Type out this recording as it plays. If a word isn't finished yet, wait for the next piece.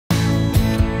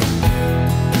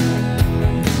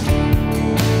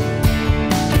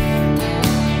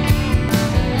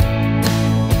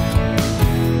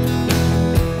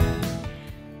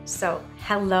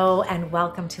Hello, and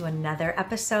welcome to another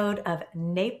episode of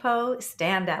NAPO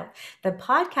Standout, the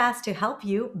podcast to help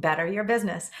you better your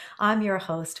business. I'm your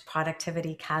host,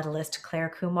 Productivity Catalyst Claire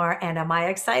Kumar, and am I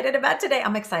excited about today?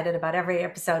 I'm excited about every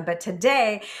episode, but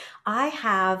today I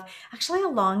have actually a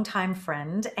longtime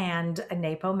friend and a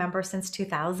NAPO member since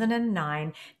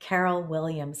 2009, Carol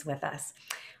Williams, with us.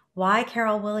 Why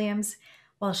Carol Williams?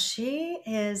 Well, she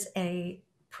is a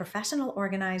professional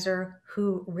organizer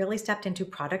who really stepped into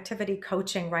productivity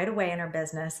coaching right away in her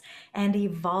business and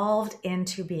evolved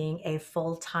into being a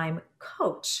full-time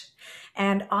coach.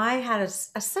 And I had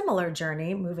a similar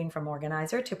journey moving from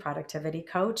organizer to productivity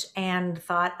coach and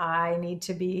thought I need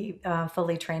to be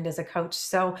fully trained as a coach.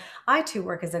 So I too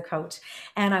work as a coach.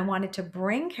 And I wanted to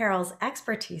bring Carol's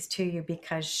expertise to you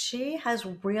because she has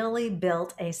really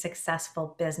built a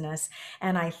successful business.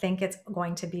 And I think it's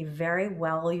going to be very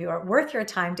worth your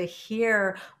time to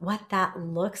hear what that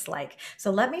looks like.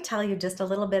 So let me tell you just a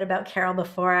little bit about Carol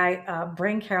before I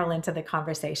bring Carol into the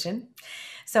conversation.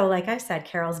 So like I said,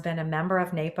 Carol's been a member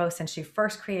of NAPO since she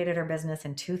first created her business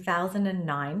in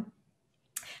 2009.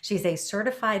 She's a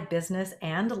certified business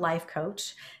and life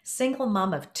coach, single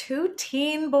mom of 2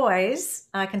 teen boys.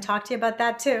 I can talk to you about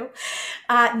that too.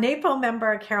 NAPO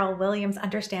member Carol Williams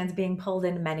understands being pulled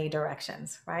in many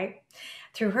directions, right?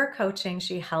 Through her coaching,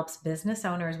 she helps business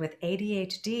owners with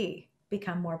ADHD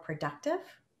become more productive,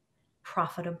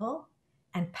 profitable,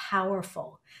 and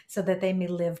powerful so that they may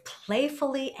live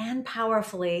playfully and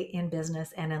powerfully in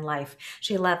business and in life.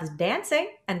 She loves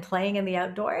dancing and playing in the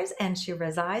outdoors, and she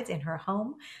resides in her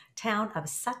hometown of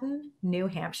Sutton, New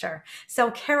Hampshire. So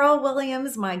Carol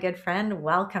Williams, my good friend,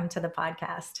 welcome to the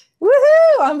podcast.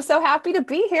 Woohoo! I'm so happy to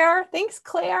be here. Thanks,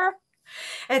 Claire.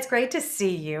 It's great to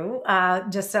see you.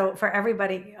 Just so for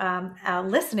everybody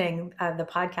listening, the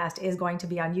podcast is going to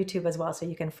be on YouTube as well. So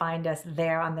you can find us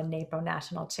there on the NAPO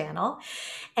National Channel.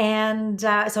 And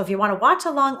so if you want to watch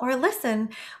along or listen,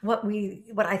 what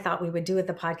I thought we would do with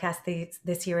the podcast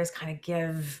this year is kind of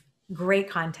give great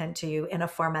content to you in a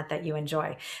format that you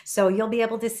enjoy. So you'll be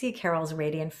able to see Carol's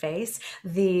radiant face,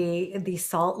 the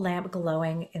salt lamp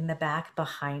glowing in the back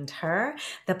behind her,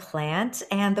 the plant,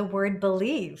 and the word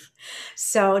believe.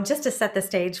 So just to set the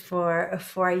stage for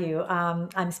you,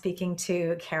 I'm speaking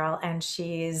to Carol, and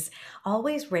she's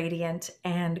always radiant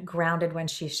and grounded when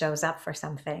she shows up for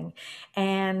something.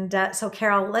 And so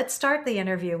Carol, let's start the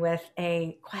interview with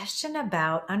a question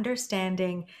about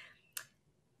understanding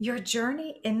your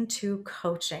journey into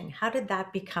coaching. How did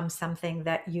that become something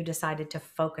that you decided to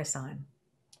focus on?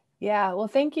 Yeah, well,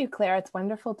 thank you, Claire. It's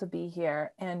wonderful to be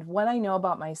here. And what I know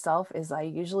about myself is I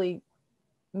usually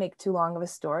make too long of a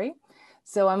story.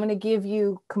 So I'm going to give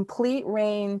you complete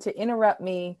reign to interrupt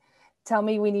me, tell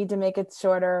me we need to make it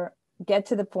shorter, get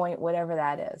to the point, whatever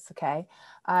that is. Okay.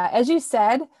 As you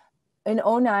said, in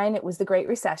 '09, it was the Great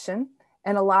Recession.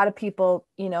 And a lot of people,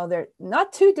 they're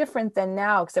not too different than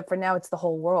now, except for now it's the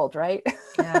whole world, right?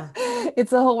 Yeah. It's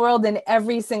the whole world in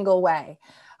every single way.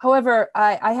 However,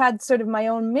 I had sort of my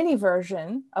own mini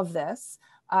version of this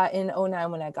in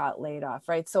 '09 when I got laid off,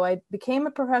 right? So I became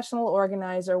a professional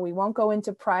organizer. We won't go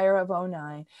into prior of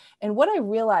 '09. And what I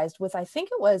realized with, I think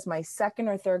it was my second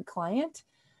or third client,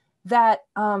 that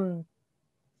I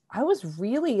was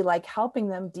really like helping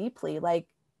them deeply. Like,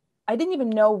 I didn't even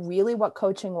know really what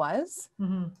coaching was,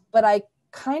 but I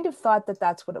kind of thought that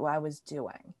that's what I was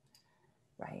doing,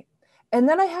 right? And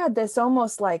then I had this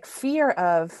almost like fear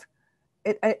of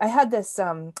it. I had this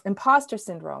imposter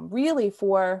syndrome really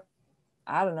for,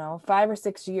 I don't know, 5 or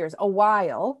 6 years, a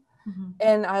while.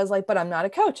 And I was like, but I'm not a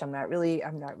coach. I'm not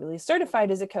really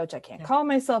certified as a coach. I can't call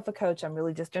myself a coach. I'm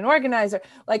really just an organizer.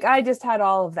 Like, I just had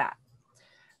all of that.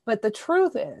 But the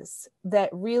truth is that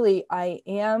really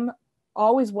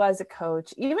always was a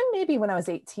coach, even maybe when I was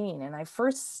 18 and I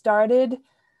first started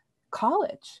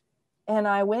college and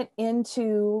I went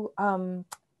into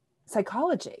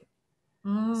psychology.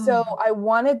 So I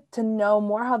wanted to know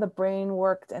more how the brain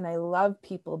worked, and I love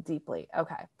people deeply.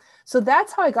 Okay. So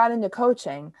that's how I got into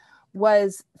coaching,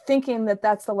 was thinking that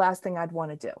that's the last thing I'd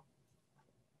want to do.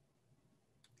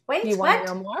 Wait, do you want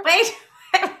to know more? Wait.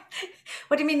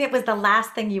 What do you mean it was the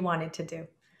last thing you wanted to do?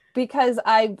 Because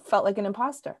I felt like an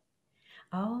imposter.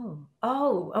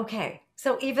 Oh, okay.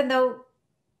 So even though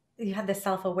you had this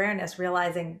self-awareness,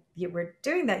 realizing you were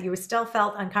doing that, you still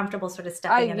felt uncomfortable sort of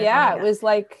stepping in. Yeah, it was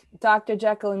like Dr.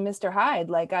 Jekyll and Mr. Hyde.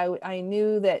 Like I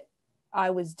knew that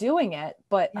I was doing it,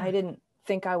 but I didn't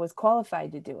think I was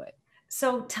qualified to do it.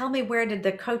 So tell me, where did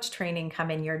the coach training come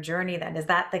in your journey then? Is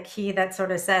that the key that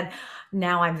sort of said,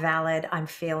 now I'm valid, I'm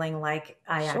feeling like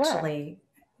I actually...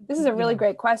 This is a really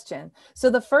great question. So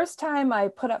the first time I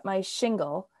put up my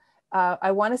shingle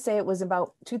I want to say it was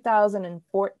about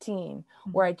 2014,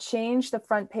 where I changed the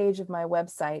front page of my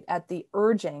website at the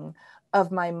urging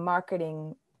of my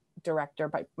marketing director,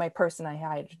 by my person I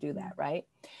hired to do that, right?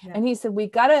 Yeah. And he said, we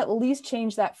got to at least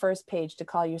change that first page to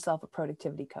call yourself a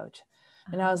productivity coach.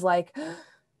 And I was like,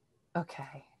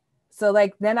 okay. So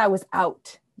like, then I was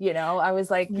out, I was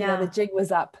like, the jig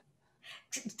was up.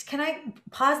 Can I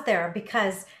pause there?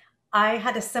 Because I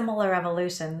had a similar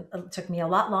evolution. It took me a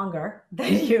lot longer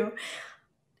than you.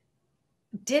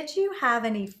 Did you have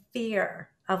any fear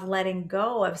of letting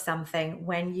go of something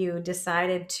when you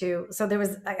decided to? So there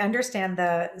was, I understand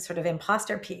the sort of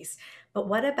imposter piece, but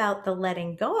what about the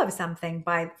letting go of something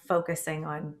by focusing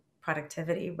on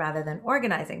productivity rather than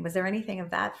organizing? Was there anything of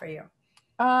that for you?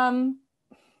 I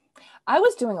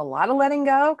was doing a lot of letting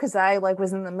go because I like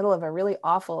was in the middle of a really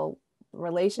awful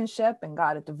relationship and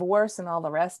got a divorce and all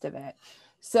the rest of it.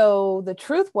 So the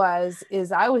truth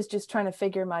is I was just trying to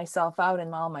figure myself out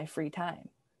in all my free time.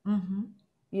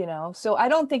 So I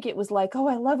don't think it was like, oh,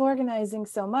 I love organizing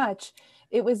so much.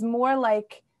 It was more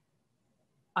like,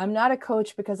 I'm not a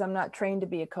coach because I'm not trained to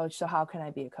be a coach. So how can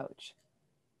I be a coach?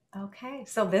 Okay.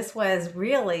 So this was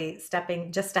really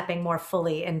stepping more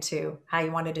fully into how you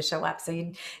wanted to show up. So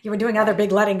you were doing other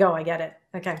big letting go. I get it.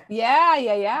 Okay. Yeah. So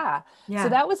Yeah.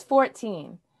 that was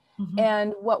 14. Mm-hmm.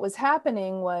 And what was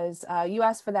happening was, you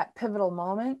asked for that pivotal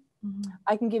moment. Mm-hmm.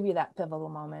 I can give you that pivotal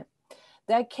moment.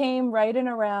 That came right in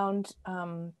around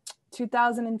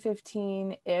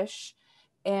 2015-ish.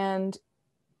 And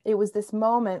it was this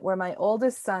moment where my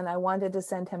oldest son, I wanted to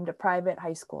send him to private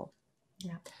high school.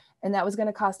 Yeah. And that was going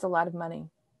to cost a lot of money.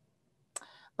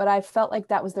 But I felt like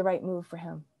that was the right move for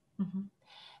him. Mm-hmm.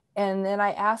 And then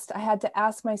I had to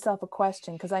ask myself a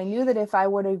question, because I knew that if I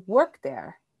were to work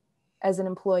there as an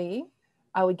employee,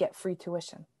 I would get free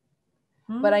tuition.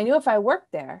 Mm-hmm. But I knew if I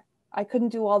worked there, I couldn't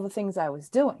do all the things I was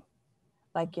doing.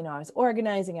 Like, I was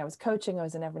organizing, I was coaching, I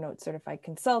was an Evernote certified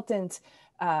consultant.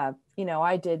 I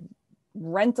did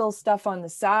rental stuff on the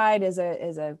side as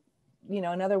a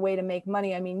another way to make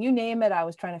money. I mean, you name it, I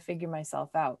was trying to figure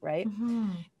myself out. Right.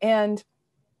 Mm-hmm. And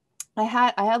I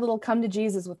had a little come to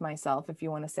Jesus with myself, if you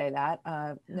want to say that.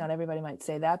 Not everybody might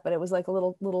say that, but it was like a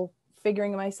little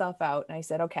figuring myself out. And I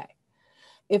said, okay,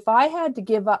 if I had to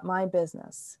give up my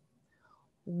business,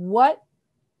 what,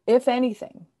 if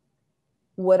anything,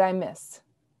 would I miss?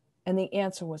 And the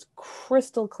answer was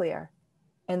crystal clear.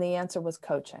 And the answer was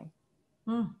coaching.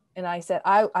 And I said,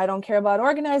 I don't care about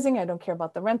organizing. I don't care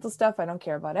about the rental stuff. I don't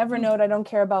care about Evernote. I don't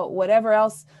care about whatever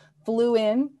else flew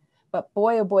in. But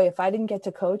boy, oh boy, if I didn't get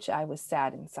to coach, I was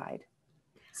sad inside.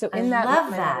 So in that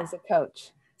moment, I was a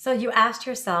coach. So you asked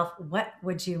yourself, what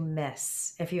would you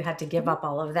miss if you had to give up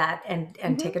all of that and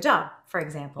take a job, for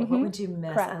example? What would you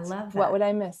miss? Correct. I love that. What would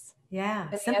I miss? Yeah.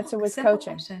 And the answer was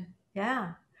coaching. Question.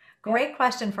 Yeah. Great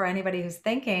question for anybody who's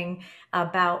thinking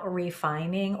about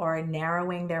refining or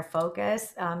narrowing their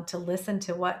focus, to listen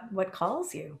to what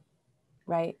calls you.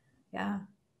 Right. Yeah.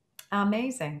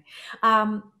 Amazing.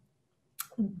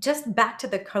 Just back to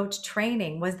the coach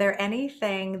training, was there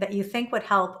anything that you think would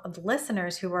help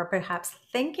listeners who are perhaps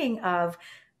thinking of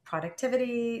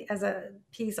productivity as a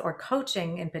piece or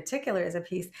coaching in particular as a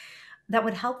piece that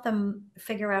would help them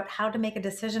figure out how to make a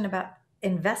decision about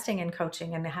investing in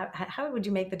coaching, and how would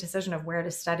you make the decision of where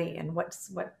to study and what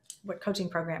coaching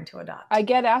program to adopt? I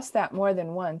get asked that more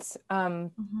than once,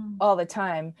 all the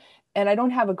time. And I don't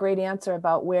have a great answer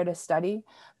about where to study,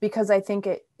 because I think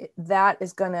that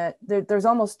is going to, there's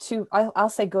almost two, I'll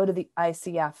say go to the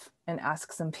ICF and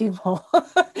ask some people.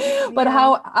 But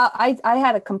how I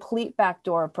had a complete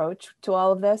backdoor approach to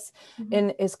all of this,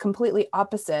 and is completely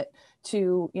opposite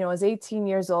to, I was 18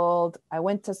 years old. I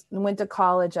went to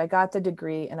college, I got the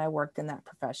degree, and I worked in that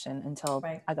profession until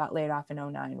I got laid off in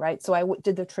 2009. Right. So I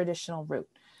did the traditional route.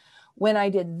 When I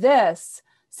did this,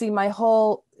 see, my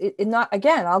whole,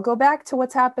 I'll go back to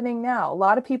what's happening now. A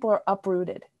lot of people are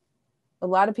uprooted. A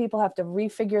lot of people have to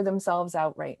refigure themselves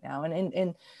out right now.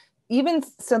 And even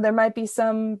so, there might be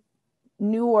some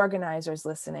new organizers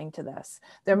listening to this.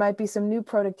 There might be some new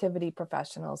productivity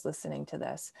professionals listening to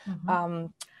this.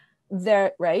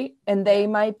 They're right. And they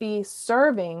might be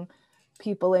serving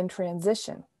people in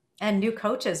transition. And new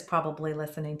coaches probably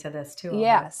listening to this too.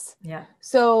 Yes. Yeah.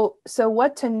 So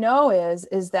what to know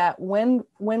is that when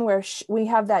we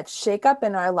have that shakeup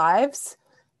in our lives,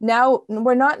 now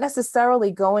we're not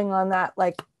necessarily going on that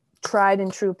like tried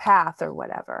and true path or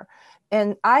whatever.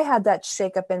 And I had that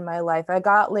shakeup in my life. I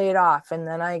got laid off, and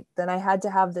then I had to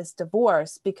have this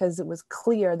divorce because it was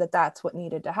clear that that's what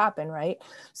needed to happen. Right.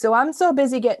 So I'm so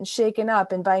busy getting shaken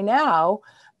up. And by now,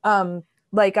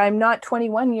 like I'm not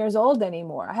 21 years old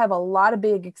anymore. I have a lot of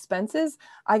big expenses.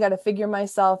 I got to figure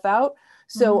myself out.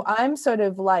 So I'm sort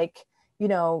of like, you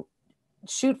know,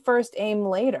 shoot first, aim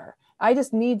later. I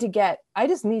just need to get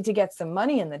some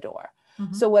money in the door.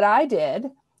 So what I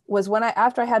did was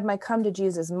after I had my come to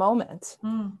Jesus moment,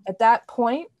 at that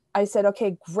point, I said,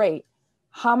 okay, great.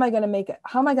 How am I going to make it?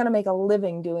 How am I going to make a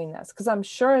living doing this? Because I'm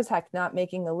sure as heck not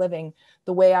making a living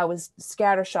the way I was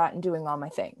scattershot and doing all my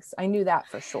things. I knew that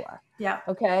for sure. Yeah.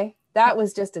 Okay. That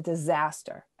was just a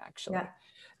disaster, actually. Yeah.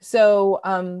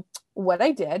 So what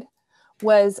I did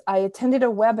was I attended a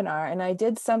webinar and I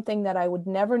did something that I would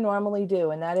never normally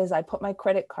do. And that is I put my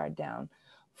credit card down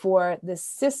for this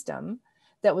system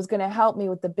that was going to help me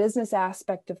with the business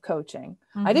aspect of coaching.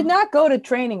 I did not go to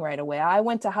training right away. I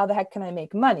went to how the heck can I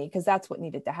make money? Because that's what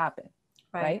needed to happen.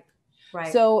 Right.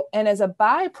 So, and as a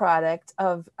byproduct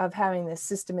of having this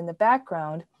system in the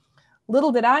background,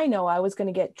 little did I know I was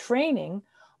going to get training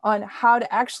on how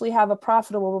to actually have a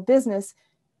profitable business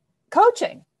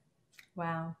coaching.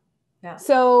 Wow. Yeah.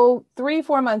 So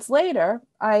 3-4 months later,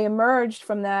 I emerged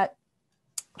from that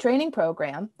training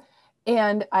program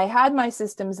and I had my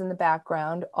systems in the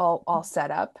background all set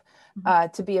up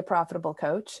to be a profitable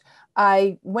coach.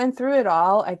 I went through it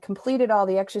all. I completed all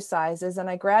the exercises and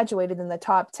I graduated in the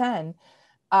top 10.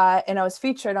 And I was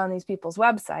featured on these people's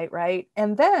website, right?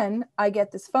 And then I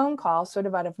get this phone call sort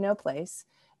of out of no place.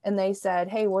 And they said,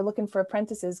 hey, we're looking for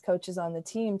apprentices, coaches on the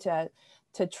team to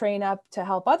train up to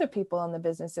help other people in the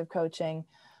business of coaching.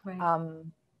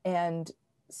 And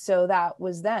so that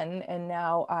was then. And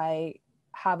now I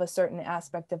have a certain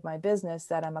aspect of my business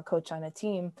that I'm a coach on a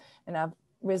team and I've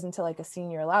risen to like a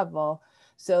senior level.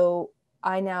 So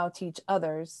I now teach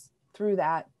others through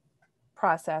that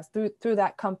process, through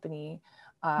that company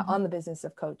on the business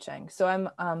of coaching. So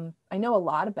I know a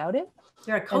lot about it.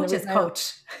 You're a coach's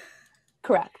coach.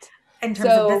 Correct. In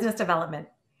terms of business development.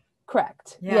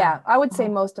 Correct. Yeah. I would say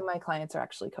most of my clients are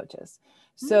actually coaches.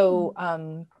 So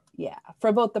yeah,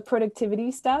 for both the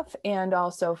productivity stuff and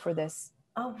also for this.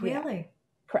 Oh, really? Yeah.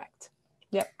 Correct.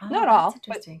 Yep. Oh, not all,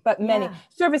 but many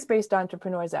service-based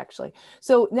entrepreneurs actually.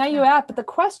 So now but the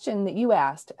question that you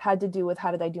asked had to do with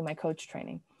how did I do my coach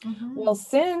training? Well,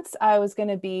 since I was going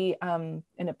to be an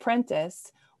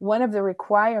apprentice, one of the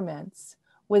requirements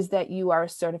was that you are a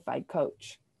certified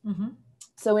coach.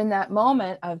 So in that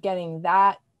moment of getting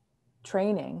that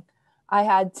training, I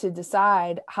had to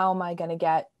decide how am I going to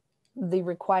get the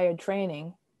required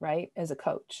training, right, as a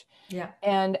coach. Yeah.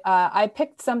 And I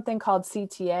picked something called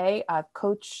CTA,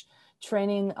 Coach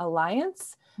Training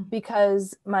Alliance,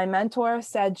 because my mentor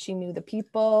said she knew the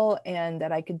people and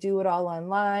that I could do it all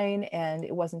online and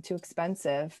it wasn't too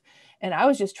expensive. And I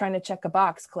was just trying to check a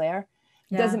box, Claire.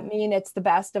 Doesn't mean it's the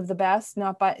best of the best,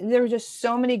 there were just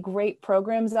so many great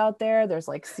programs out there. There's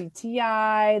like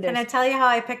CTI. Can I tell you how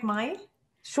I picked mine?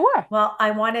 Sure. Well,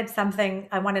 I wanted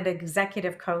an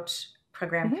executive coach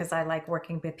program because I like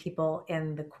working with people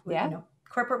in the,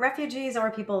 corporate refugees or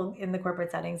people in the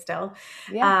corporate setting still.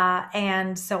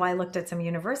 And so I looked at some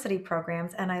university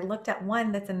programs and I looked at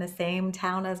one that's in the same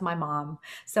town as my mom.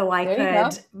 So I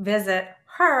could visit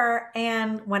her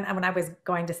and when I was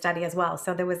going to study as well.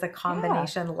 So there was a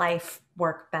combination life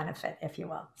work benefit, if you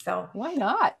will. So why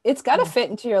not? It's got to fit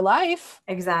into your life.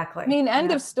 Exactly. I mean,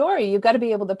 end of story. You've got to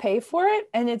be able to pay for it.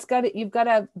 And you've got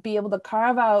to be able to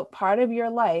carve out part of your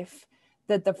life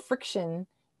that the friction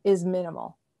is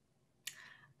minimal.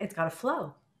 It's got to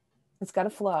flow. It's got to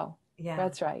flow. Yeah.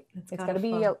 That's right. It's got to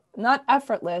be not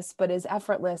effortless, but as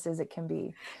effortless as it can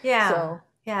be. Yeah. So,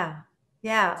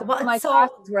 yeah. So my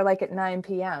classes were like at 9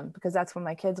 p.m. because that's when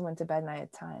my kids went to bed and I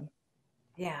had time.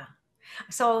 Yeah.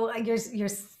 So you're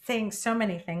saying so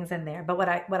many things in there, but what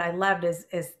I loved is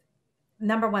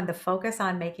number one, the focus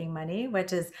on making money,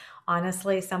 which is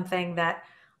honestly something that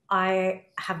I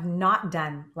have not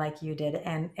done like you did.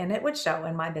 And it would show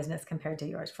in my business compared to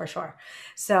yours for sure.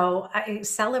 So I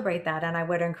celebrate that. And I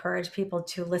would encourage people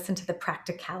to listen to the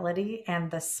practicality and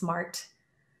the smarts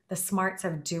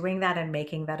of doing that and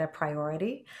making that a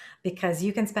priority, because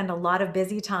you can spend a lot of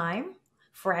busy time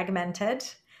fragmented,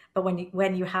 but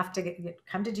when you have to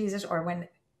come to Jesus, or when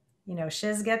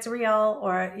shiz gets real,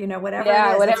 or whatever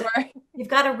it is, whatever. You've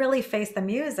got to really face the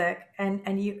music,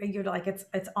 and you're like,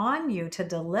 it's on you to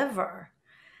deliver.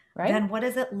 Right. Then what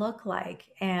does it look like,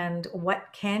 and what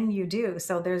can you do?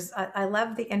 So I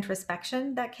love the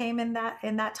introspection that came in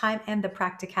that time, and the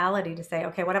practicality to say,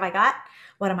 okay, what have I got?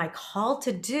 What am I called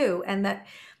to do? And that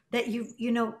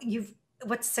you've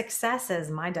what success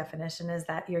is, my definition is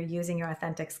that you're using your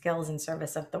authentic skills in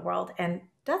service of the world, and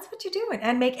that's what you're doing,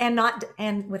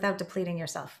 and without depleting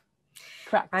yourself.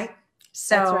 Correct. Right.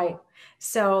 So, that's right.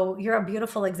 So you're a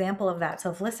beautiful example of that. So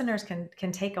if listeners can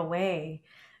take away,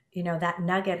 that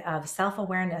nugget of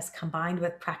self-awareness combined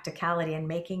with practicality and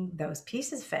making those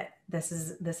pieces fit, this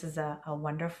is a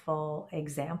wonderful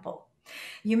example.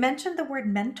 You mentioned the word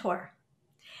mentor.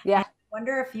 And Yeah. I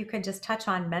wonder if you could just touch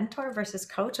on mentor versus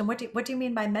coach, and what do you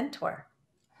mean by mentor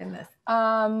in this?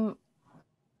 Um,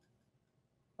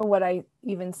 what I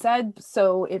even said.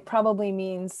 So it probably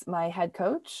means my head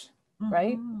coach,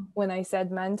 right? Hmm. When I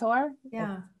said mentor,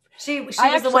 Yeah. She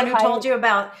I was the one actually who told hired. you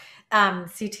about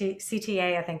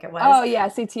CTA, I think it was. Oh yeah,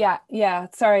 CTA. Yeah,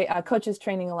 sorry, Coaches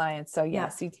Training Alliance. So yeah, Yeah.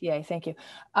 CTA. Thank you.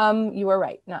 You were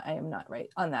right. No, I am not right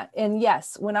on that. And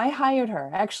yes, when I hired her,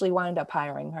 I actually wound up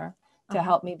hiring her to Uh-huh.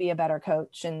 help me be a better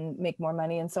coach and make more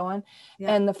money and so on.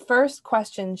 Yeah. And the first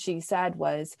question she said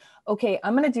was, "Okay,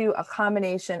 I'm going to do a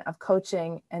combination of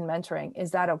coaching and mentoring.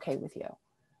 Is that okay with you?"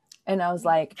 And I was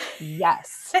like,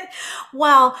 "Yes."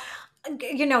 Well,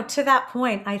 to that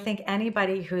point, I think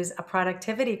anybody who's a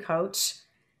productivity coach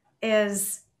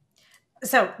is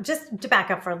so just to back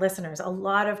up for listeners, a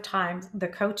lot of times the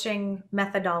coaching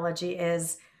methodology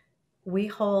is we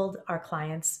hold our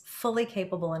clients fully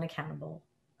capable and accountable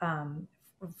um,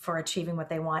 for achieving what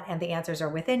they want, and the answers are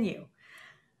within you.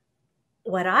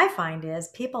 What I find is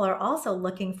people are also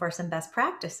looking for some best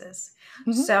practices.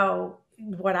 Mhm. So,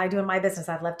 what I do in my business,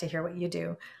 I'd love to hear what you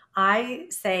do. I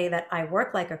say that I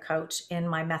work like a coach in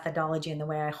my methodology and the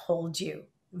way I hold you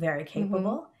very Mhm.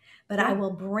 capable, but I Yeah.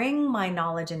 will bring my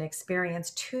knowledge and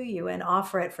experience to you and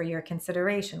offer it for your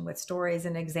consideration with stories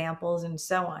and examples and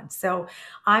so on. So,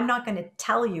 I'm not going to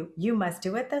tell you, you must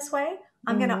do it this way.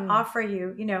 I'm going to Mhm. offer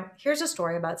you, here's a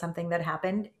story about something that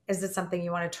happened. Is it something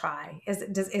you want to try? How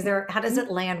does Mhm. it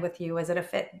land with you? Is it a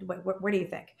fit? Where do you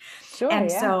think? Sure.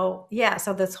 And Yeah. so, yeah,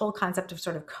 so this whole concept of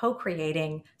sort of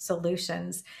co-creating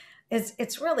solutions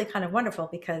it's really kind of wonderful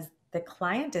because the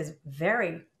client is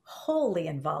very wholly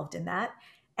involved in that.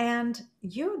 And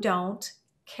you don't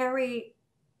carry,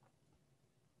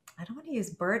 I don't want to use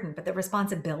burden, but the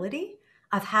responsibility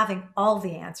of having all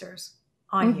the answers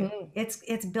on you. Mhm.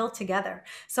 It's built together.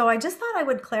 So I just thought I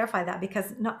would clarify that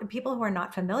because people who are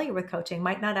not familiar with coaching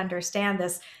might not understand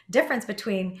this difference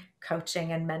between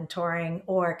coaching and mentoring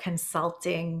or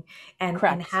consulting, and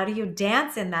Correct. how do you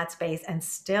dance in that space and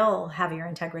still have your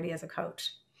integrity as a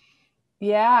coach.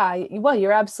 Yeah, well,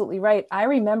 you're absolutely right. I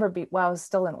remember while I was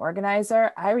still an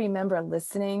organizer, I remember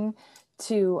listening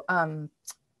to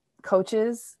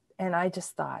coaches, and I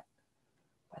just thought,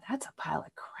 well, that's a pile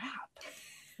of crap.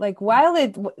 Like, why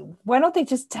don't they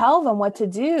just tell them what to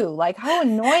do? Like, how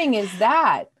annoying is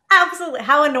that? Absolutely.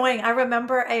 How annoying. I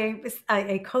remember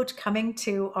a coach coming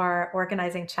to our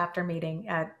organizing chapter meeting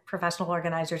at Professional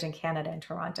Organizers in Canada in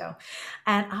Toronto.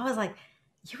 And I was like,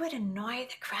 you would annoy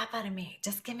the crap out of me.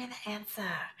 Just give me the answer.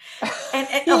 And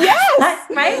Yes.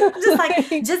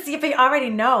 right? Just if you already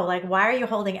know, like, why are you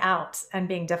holding out and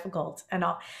being difficult and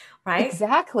all, right?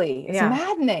 Exactly. It's Yeah.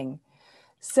 maddening.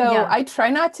 So Yeah. I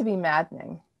try not to be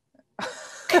maddening.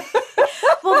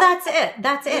 Well, that's it.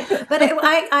 That's it. But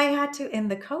I had to, in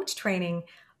the coach training,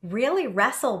 really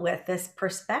wrestle with this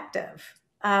perspective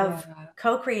Yeah. of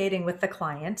co-creating with the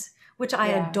client, which I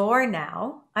Yeah. adore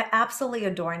now. I absolutely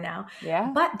adore now.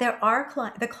 Yeah. But there are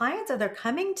the clients that are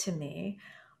coming to me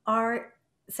are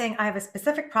saying, I have a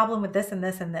specific problem with this and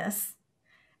this and this.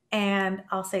 And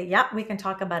I'll say, yep, we can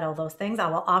talk about all those things. I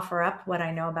will offer up what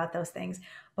I know about those things.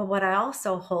 But what I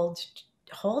also hold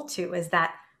to is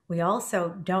that we also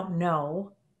don't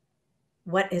know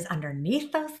what is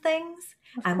underneath those things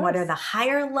Of and what are course. the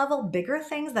higher level bigger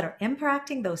things that are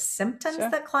impacting those symptoms Sure.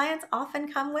 that clients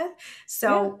often come with. Yeah.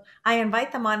 So I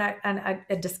invite them on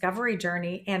a discovery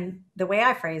journey. And the way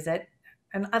I phrase it,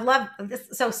 and I love this.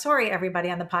 So sorry,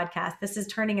 everybody on the podcast. This is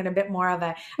turning in a bit more of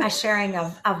a sharing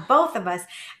of both of us,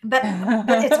 but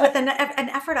it's with an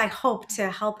effort, I hope, to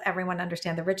help everyone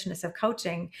understand the richness of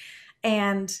coaching.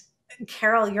 And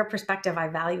Carol, your perspective, I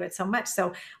value it so much.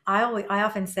 So I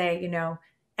often say,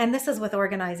 and this is with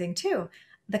organizing too.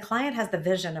 The client has the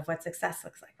vision of what success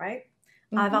looks like, right?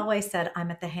 I've Hmm. always said,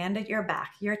 I'm at the hand at your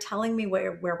back. You're telling me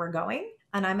where we're going,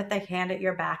 and I'm at the hand at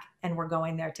your back, and we're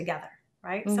going there together,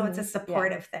 right? So it's a Hmm. Yeah.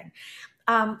 supportive thing.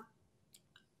 Um,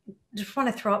 just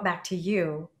want to throw it back to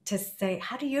you to say,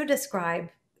 how do you describe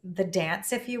the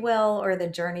dance, if you will, or the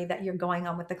journey that you're going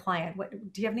on with the client?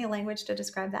 Do you have any language to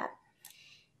describe that?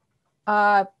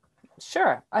 Uh,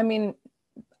 sure. I mean,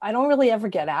 I don't really ever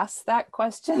get asked that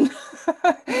question.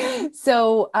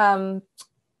 So,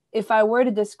 if I were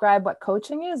to describe what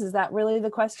coaching is that really the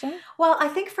question? Well, I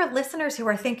think for listeners who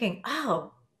are thinking,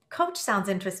 oh, coach sounds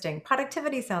interesting.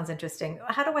 Productivity sounds interesting.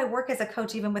 How do I work as a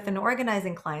coach even with an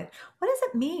organizing client? What does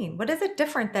it mean? What is it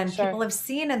different than Sure. people have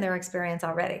seen in their experience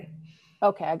already?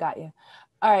 Okay, I got you.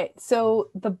 All right. So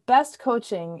the best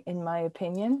coaching, in my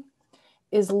opinion,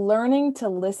 is learning to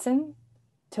listen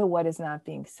to what is not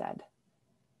being said.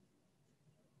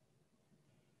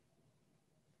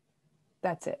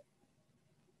 That's it.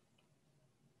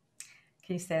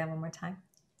 Can you say that one more time?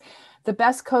 The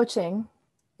best coaching,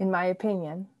 in my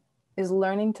opinion, is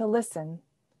learning to listen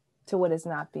to what is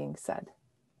not being said.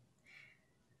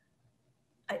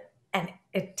 And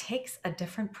it takes a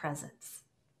different presence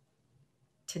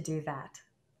to do that.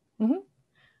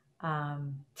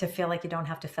 To feel like you don't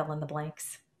have to fill in the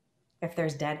blanks. If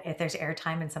there's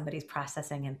airtime and somebody's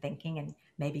processing and thinking and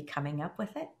maybe coming up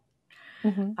with it.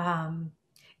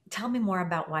 Tell me more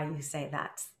about why you say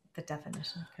that's the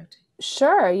definition of coaching.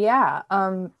 Sure. Yeah.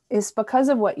 It's because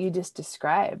of what you just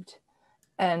described.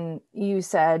 And you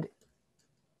said,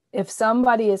 if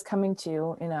somebody is coming to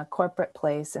you in a corporate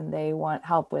place and they want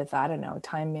help with, I don't know,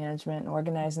 time management and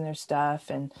organizing their stuff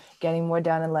and getting more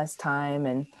done in less time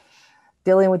and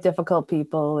dealing with difficult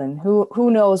people and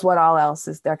who knows what all else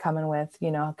is they're coming with,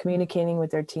 communicating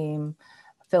with their team,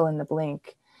 fill in the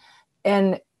blank.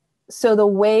 And so the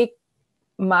way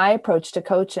my approach to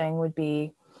coaching would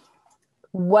be,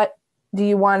 what do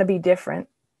you want to be different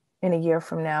in a year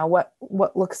from now? What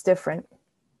looks different?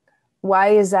 Why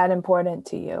is that important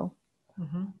to you?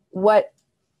 What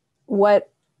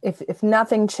if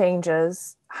nothing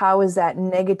changes, how is that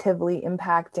negatively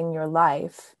impacting your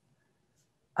life?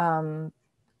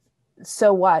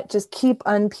 So what? Just keep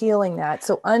unpeeling that.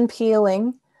 So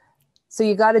unpeeling. So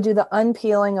you got to do the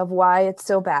unpeeling of why it's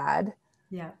so bad.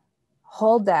 Yeah.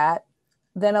 Hold that,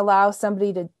 then allow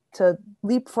somebody to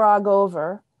leapfrog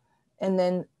over and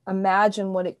then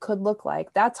imagine what it could look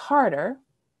like. That's harder.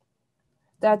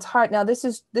 That's hard. Now,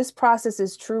 this process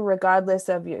is true regardless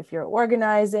of if you're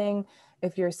organizing,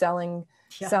 if you're selling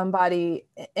somebody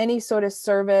any sort of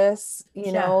service,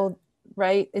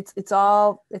 right? It's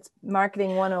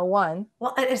marketing 101.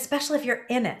 Well, especially if you're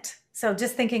in it. So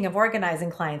just thinking of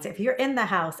organizing clients, if you're in the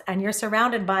house and you're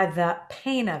surrounded by the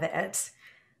pain of it,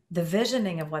 the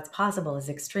visioning of what's possible is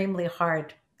extremely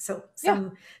hard. So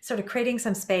sort of creating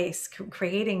some space,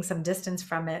 creating some distance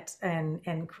from it and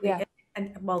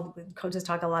well, coaches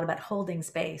talk a lot about holding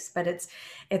space, but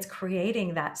it's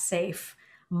creating that safe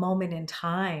moment in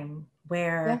time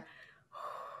where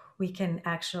we can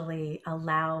actually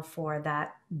allow for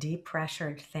that deep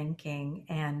pressured thinking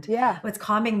and it's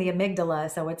calming the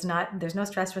amygdala. So there's no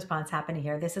stress response happening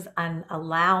here. This is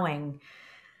allowing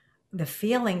the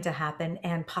feeling to happen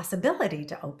and possibility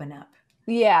to open up.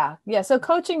 Yeah. So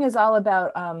coaching is all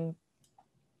about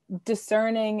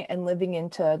discerning and living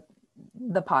into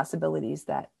the possibilities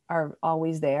that are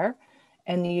always there.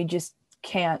 And you just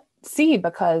can't see,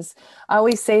 because I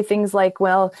always say things like,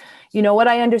 well, what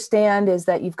I understand is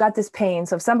that you've got this pain.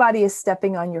 So if somebody is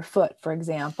stepping on your foot, for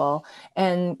example,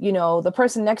 and, the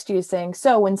person next to you is saying,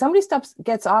 so when somebody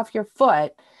gets off your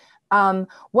foot,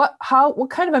 what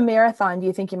kind of a marathon do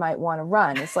you think you might want to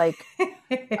run? It's like,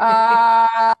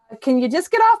 can you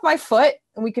just get off my foot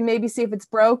and we can maybe see if it's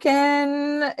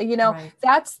broken? Right.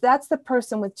 That's the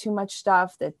person with too much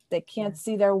stuff that they can't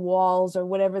see their walls or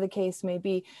whatever the case may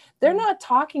be. They're not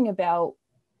talking about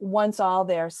once all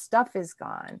their stuff is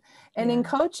gone. And in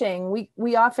coaching,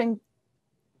 we often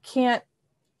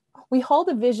we hold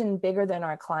a vision bigger than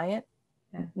our client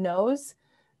knows.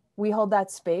 We hold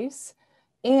that space,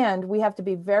 and we have to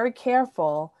be very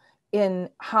careful in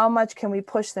how much can we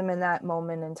push them in that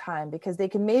moment in time, because they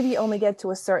can maybe only get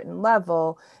to a certain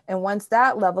level. And once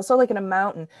that level, so like in a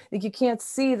mountain, like you can't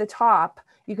see the top,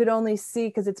 you could only see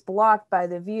because it's blocked by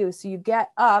the view. So you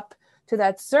get up to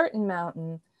that certain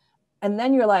mountain and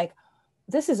then you're like,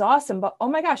 this is awesome, but oh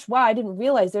my gosh, wow, I didn't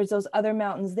realize there's those other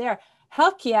mountains there.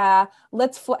 Heck yeah,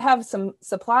 let's have some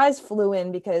supplies flew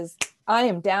in because I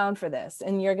am down for this.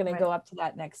 And you're going to go up to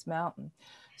that next mountain.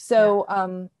 So,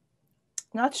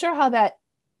 not sure how that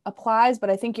applies, but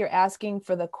I think you're asking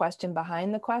for the question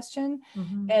behind the question.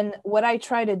 And what I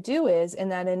try to do is, in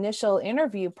that initial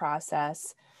interview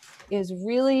process, is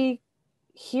really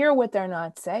hear what they're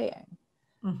not saying,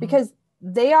 because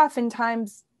they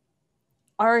oftentimes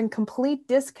are in complete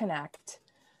disconnect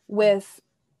with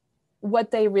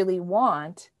what they really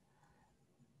want,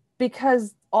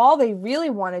 because all they really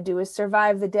want to do is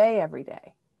survive the day every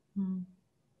day.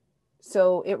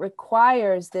 So it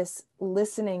requires this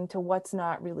listening to what's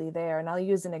not really there. And I'll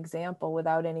use an example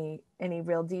without any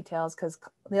real details, because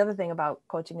the other thing about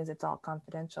coaching is it's all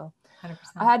confidential. 100%.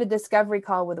 I had a discovery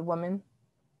call with a woman,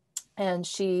 and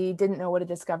she didn't know what a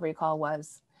discovery call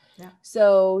was. Yeah.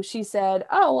 So she said,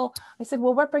 oh, well, I said,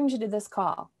 well, what brings you to this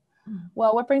call? Mm.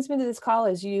 Well, what brings me to this call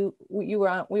is we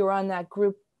were on that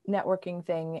group networking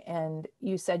thing, and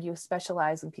you said you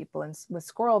specialize in people with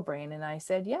squirrel brain. And I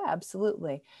said, yeah,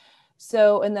 absolutely.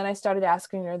 So, and then I started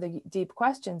asking her the deep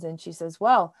questions, and she says,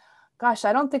 well, gosh,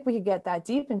 I don't think we could get that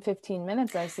deep in 15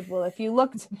 minutes. I said, well, if you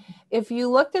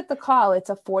looked at the call, it's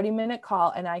a 40-minute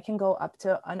call, and I can go up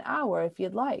to an hour if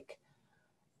you'd like.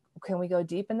 Can we go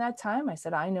deep in that time? I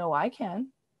said, I know I can.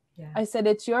 Yeah. I said,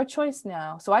 it's your choice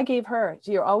now. So I gave her,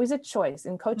 so you're always a choice.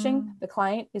 In coaching, the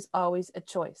client is always a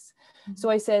choice. So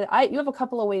I said, you have a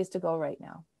couple of ways to go right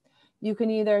now. You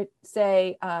can either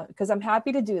say, because I'm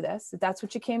happy to do this, if that's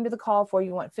what you came to the call for,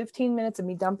 you want 15 minutes of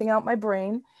me dumping out my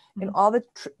brain and all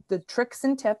the tricks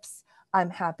and tips, I'm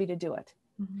happy to do it.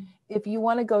 If you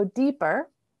want to go deeper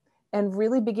and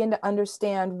really begin to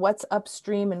understand what's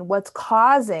upstream and what's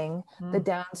causing the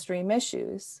downstream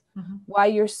issues, why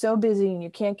you're so busy and you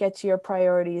can't get to your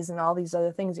priorities and all these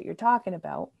other things that you're talking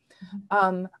about,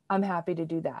 I'm happy to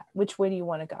do that. Which way do you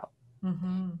want to go?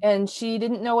 And she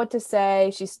didn't know what to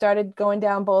say. She started going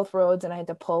down both roads, and I had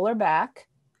to pull her back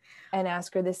and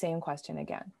ask her the same question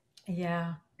again.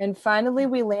 Yeah. And finally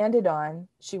we landed on,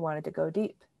 she wanted to go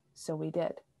deep. So we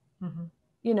did.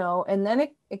 You know, and then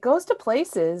it goes to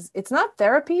places. It's not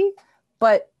therapy,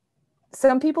 but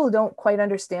some people who don't quite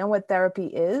understand what therapy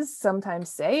is sometimes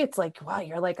say it's like, wow,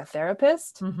 you're like a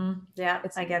therapist. Yeah,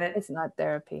 I get it. It's not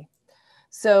therapy.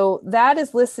 So that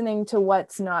is listening to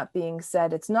what's not being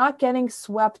said. It's not getting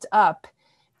swept up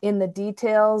in the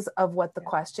details of what the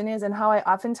question is, and how I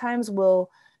oftentimes will,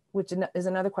 which is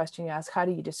another question you ask, how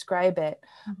do you describe it?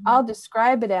 I'll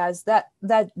describe it as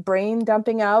that brain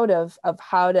dumping out of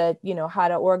how to, how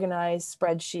to organize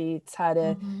spreadsheets, how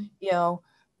to,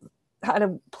 how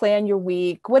to plan your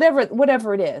week,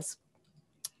 whatever it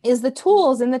is the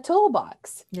tools in the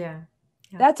toolbox. Yeah.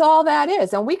 That's all that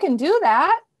is. And we can do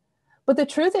that. But the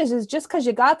truth is just because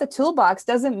you got the toolbox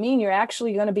doesn't mean you're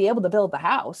actually going to be able to build the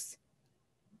house.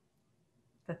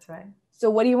 That's right. So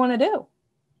what do you want to do?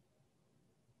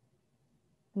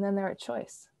 And then they're at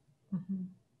choice.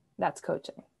 That's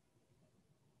coaching.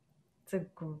 It's a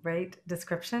great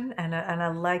description. And I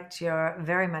liked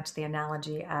very much the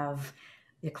analogy of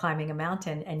you're climbing a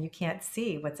mountain and you can't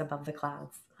see what's above the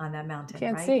clouds on that mountain.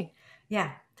 Can't right? see.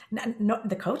 Yeah. No,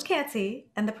 the coach can't see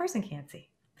and the person can't see.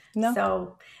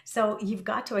 No. So you've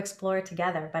got to explore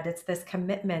together, but it's this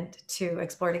commitment to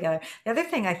explore together. The other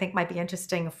thing I think might be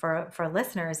interesting for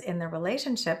listeners in the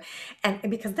relationship, and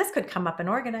because this could come up in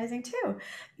organizing too,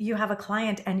 you have a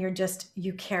client and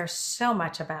you care so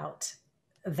much about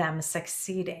them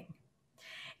succeeding.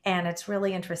 And it's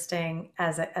really interesting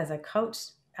as a coach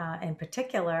in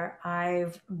particular,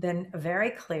 I've been very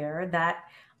clear that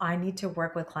I need to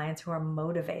work with clients who are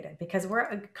motivated, because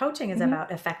coaching is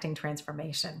about affecting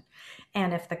transformation.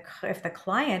 And if the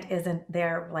client isn't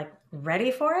there, like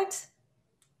ready for it,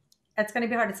 it's going to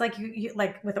be hard. It's like you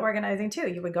like with organizing too,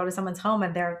 you would go to someone's home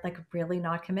and they're like really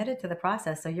not committed to the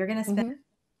process. So you're going to spin.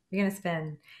 You're going to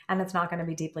spin, and it's not going to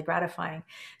be deeply gratifying.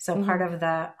 So part of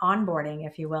the onboarding,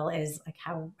 if you will, is like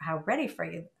how ready for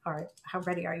you, or how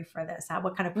ready are you for this?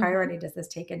 What kind of priority does this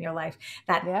take in your life?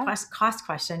 That cost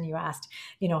question you asked,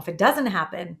 if it doesn't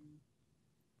happen,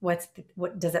 what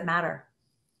does it matter?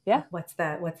 Yeah. What's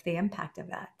the impact of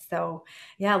that? So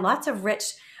yeah, lots of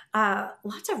rich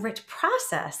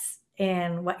process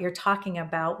in what you're talking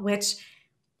about, which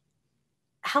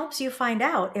helps you find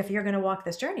out if you're going to walk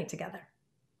this journey together.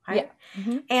 Right?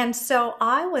 Yeah. And so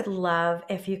I would love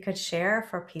if you could share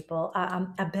for people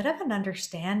a bit of an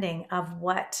understanding of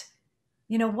what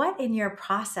in your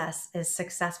process is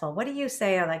successful. What do you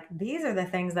say are like, these are the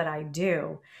things that I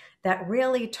do that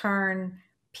really turn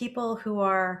people who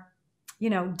are,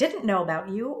 didn't know about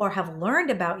you or have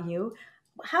learned about you.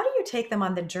 How do you take them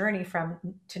on the journey from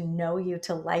to know you,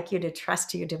 to like you, to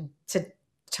trust you, to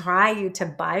try you, to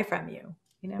buy from you?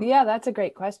 Yeah, that's a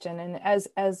great question. And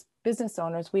as business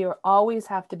owners, we always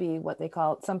have to be what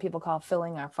some people call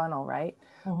filling our funnel, right?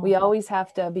 We always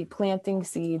have to be planting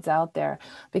seeds out there,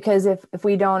 because if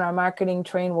we don't, our marketing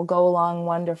train will go along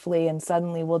wonderfully and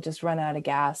suddenly we'll just run out of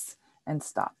gas and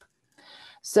stop.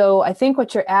 So I think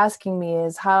what you're asking me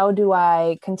is, how do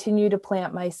I continue to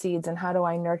plant my seeds, and how do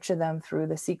I nurture them through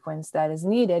the sequence that is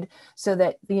needed, so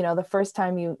that, the first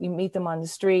time you meet them on the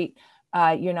street,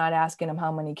 you're not asking them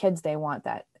how many kids they want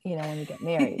when you get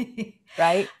married,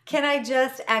 right? Can I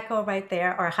just echo right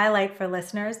there, or highlight for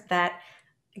listeners, that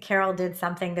Carol did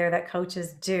something there that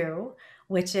coaches do,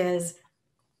 which is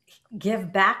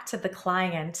give back to the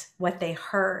client what they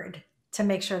heard to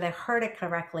make sure they heard it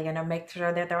correctly and to make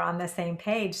sure that they're on the same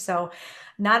page. So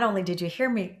not only did you hear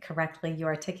me correctly, you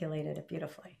articulated it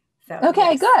beautifully. So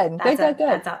Okay, yes, good, good, good, good.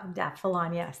 that's a yeah, full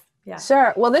on yes. Yeah.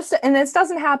 Sure. Well, this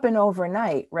doesn't happen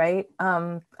overnight, right?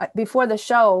 Before the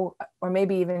show, or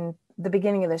maybe even the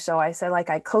beginning of the show, I said like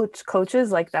I coach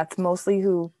coaches, like that's mostly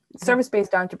who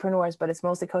service-based entrepreneurs, but it's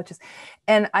mostly coaches.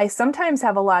 And I sometimes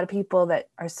have a lot of people that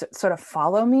are sort of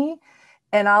follow me,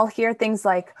 and I'll hear things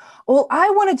like, well, I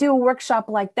want to do a workshop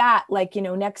like that, like,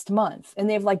 next month. And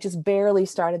they've like just barely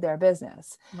started their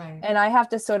business. Right. And I have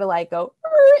to sort of like go,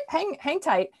 hang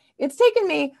tight. It's taken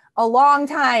me a long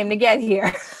time to get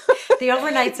here. The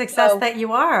overnight success that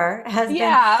you are has been.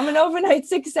 Yeah, I'm an overnight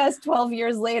success 12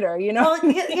 years later, Well,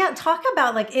 yeah, talk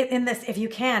about like in this, if you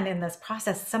can, in this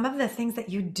process, some of the things that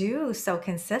you do so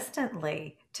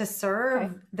consistently to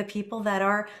serve the people that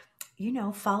are,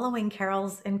 following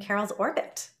Carol's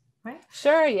orbit, right?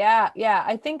 Sure. Yeah. Yeah.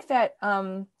 I think that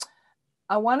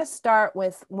I want to start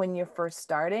with when you're first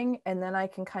starting, and then I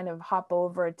can kind of hop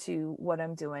over to what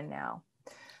I'm doing now.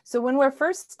 So when we're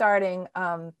first starting,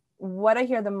 what I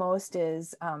hear the most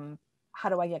is, how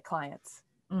do I get clients?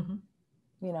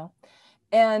 Mm-hmm.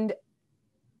 And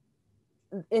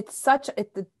it's such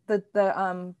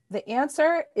the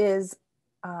answer is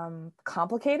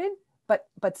complicated,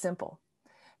 but simple.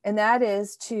 And that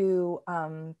is to,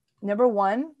 number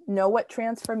one, know what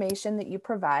transformation that you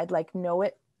provide, like know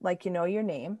it, like, your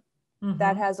name. Mm-hmm.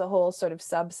 That has a whole sort of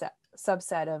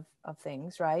subset of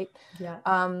things, right?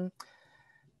 Yeah.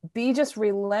 Be just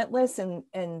relentless and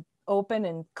open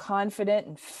and confident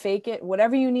and fake it,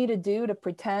 whatever you need to do to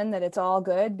pretend that it's all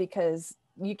good, because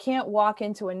you can't walk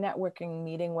into a networking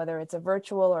meeting, whether it's a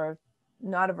virtual or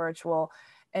not a virtual,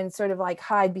 and sort of like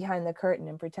hide behind the curtain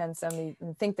and pretend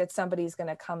and think that somebody's going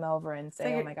to come over and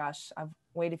say, oh my gosh, I've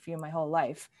waited for you my whole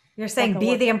life. You're saying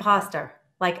be the imposter,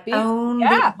 like own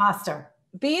the imposter.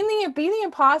 Be the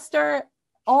imposter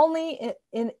only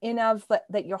in of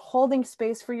that you're holding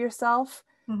space for yourself.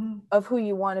 Mm-hmm. Of who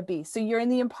you want to be. So you're in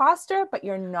the imposter, but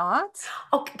you're not.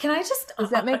 Oh, can I just... Does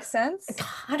that make sense?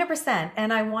 100%.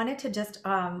 And I wanted to just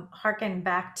hearken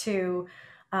back to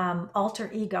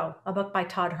Alter Ego, a book by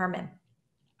Todd Herman,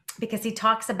 because he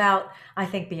talks about, I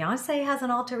think Beyonce has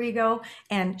an alter ego,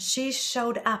 and she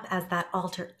showed up as that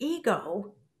alter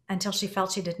ego until she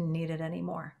felt she didn't need it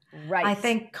anymore. Right. I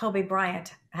think Kobe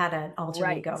Bryant had an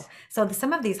alter ego. So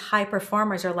some of these high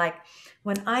performers are like,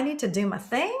 when I need to do my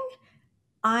thing,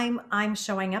 I'm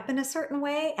showing up in a certain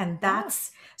way. And that's,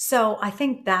 so I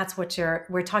think that's what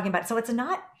we're talking about. So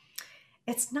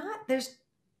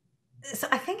so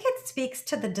I think it speaks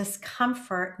to the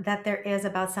discomfort that there is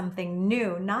about something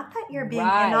new, not that you're being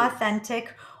inauthentic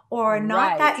or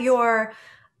not that you're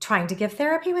trying to give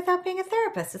therapy without being a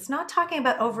therapist. It's not talking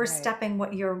about overstepping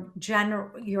what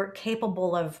you're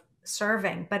capable of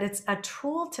serving, but it's a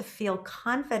tool to feel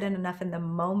confident enough in the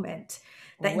moment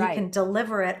that you can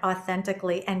deliver it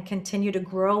authentically and continue to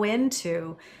grow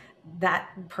into that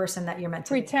person that you're meant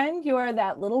to be. Pretend you're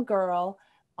that little girl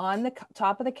on the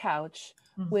top of the couch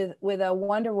with a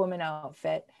Wonder Woman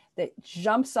outfit that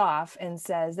jumps off and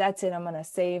says, that's it, I'm going to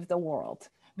save the world.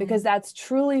 Because that's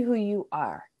truly who you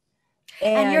are.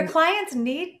 And your clients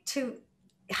need to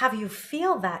have you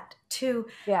feel that to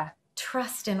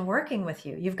trust in working with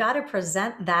you. You've got to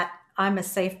present that I'm a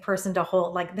safe person to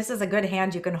hold. Like, this is a good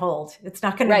hand you can hold. It's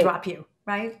not going to drop you,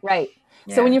 right? Right.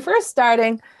 Yeah. So when you're first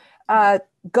starting,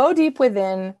 go deep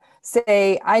within,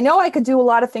 say, I know I could do a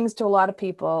lot of things to a lot of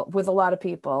people with a lot of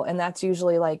people. And that's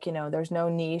usually like, there's no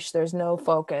niche, there's no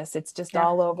focus. It's just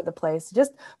all over the place.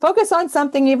 Just focus on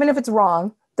something, even if it's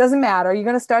wrong. Doesn't matter. You're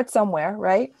going to start somewhere,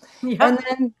 right? Yeah. And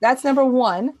then that's number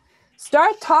one.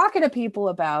 Start talking to people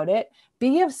about it.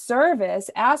 Be of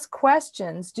service, ask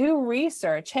questions, do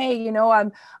research. Hey,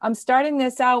 I'm starting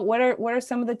this out. What are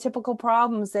some of the typical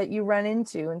problems that you run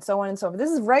into, and so on and so forth.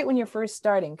 This is right when you're first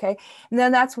starting, okay? And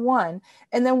then that's one.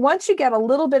 And then once you get a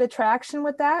little bit of traction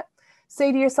with that,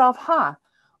 say to yourself,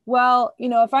 well,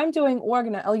 if I'm doing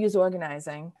I'll use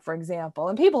organizing, for example,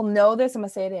 and people know this, I'm gonna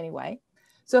say it anyway.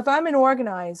 So if I'm an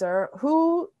organizer,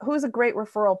 who's a great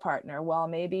referral partner? Well,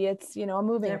 maybe it's, a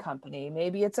moving company,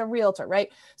 maybe it's a realtor,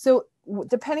 right? So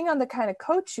depending on the kind of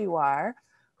coach you are,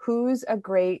 who's a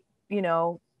great,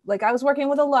 like I was working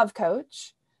with a love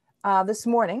coach this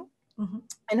morning,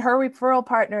 and her referral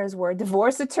partners were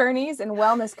divorce attorneys and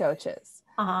wellness coaches,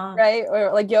 right?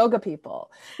 Or like yoga people.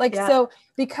 So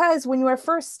because when you are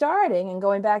first starting and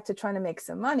going back to trying to make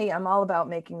some money, I'm all about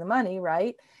making the money,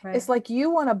 right? It's like you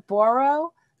want to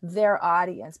borrow their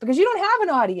audience because you don't have an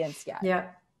audience yet. Yeah.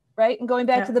 right? And going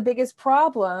back Yeah. to the biggest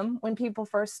problem when people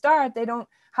first start, they don't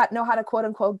know how to quote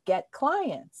unquote get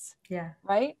clients, Yeah.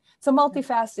 right? It's a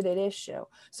multifaceted issue.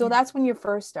 So that's when you're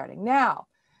first starting. Now,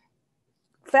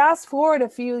 fast forward a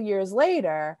few years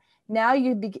later, now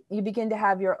you begin to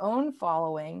have your own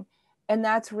following, and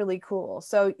that's really cool.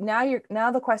 So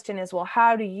now the question is, well,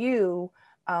 how do you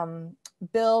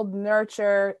build,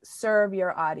 nurture, serve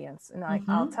your audience? And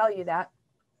I'll tell you that.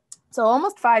 So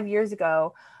almost 5 years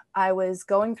ago, I was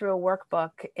going through a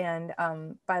workbook and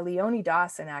by Leonie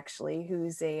Dawson, actually,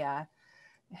 who's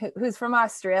from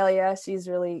Australia.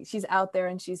 She's out there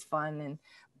and she's fun. And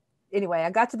anyway, I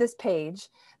got to this page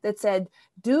that said,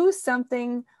 do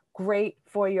something great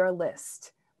for your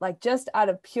list, like just out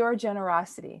of pure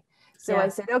generosity. So I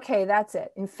said, okay, that's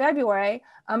it. In February,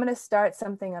 I'm going to start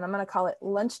something and I'm going to call it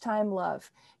Lunchtime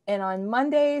Love. And on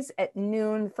Mondays at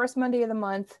noon, first Monday of the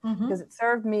month, because it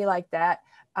served me like that,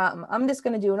 I'm just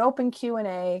going to do an open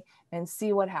Q&A and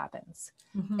see what happens.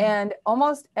 And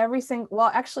almost every single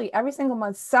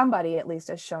month, somebody at least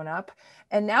has shown up.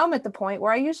 And now I'm at the point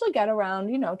where I usually get around,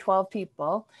 12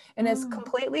 people, and it's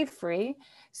completely free.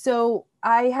 So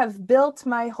I have built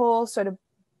my whole sort of,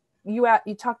 you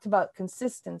talked about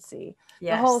consistency.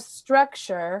 The whole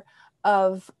structure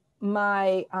of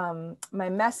my my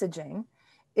messaging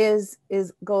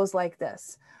goes like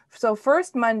this. So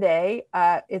first Monday,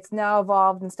 it's now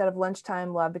evolved, instead of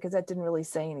Lunchtime Love, because that didn't really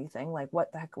say anything. Like,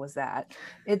 what the heck was that?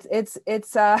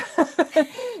 It's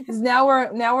now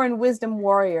we're in Wisdom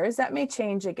Warriors. That may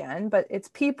change again, but it's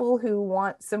people who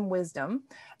want some wisdom.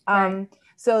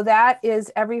 So that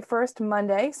is every first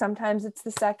Monday. Sometimes it's the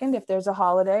second if there's a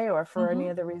holiday or for any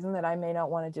other reason that I may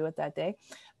not want to do it that day.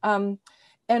 And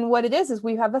what it is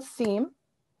we have a theme.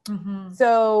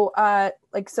 So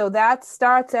so that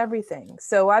starts everything.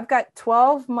 So I've got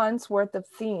 12 months worth of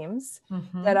themes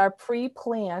that are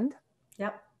pre-planned.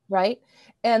 Right.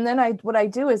 And then what I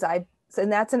do is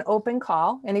and that's an open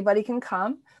call. Anybody can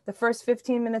come. The first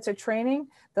 15 minutes are training.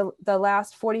 The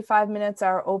last 45 minutes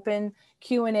are open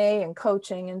Q&A and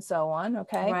coaching and so on.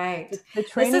 Okay. Right. The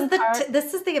training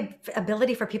this is the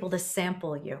ability for people to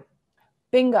sample you.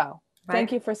 Bingo. Right?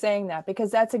 Thank you for saying that, because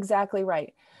that's exactly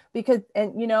right. Because,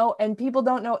 and people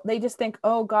don't know, they just think,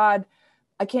 oh God,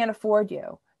 I can't afford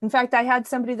you. In fact, I had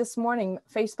somebody this morning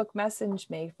Facebook message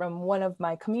me from one of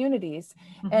my communities,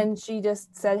 and she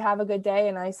just said, have a good day.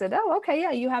 And I said, oh, okay,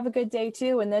 yeah, you have a good day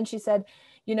too. And then she said,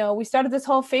 we started this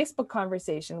whole Facebook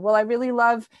conversation. Well, I really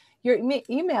love your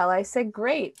email. I said,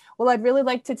 great. Well, I'd really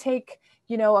like to take,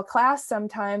 a class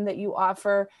sometime that you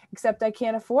offer, except I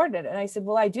can't afford it. And I said,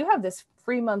 well, I do have this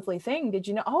free monthly thing. Did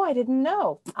you know? Oh, I didn't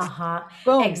know.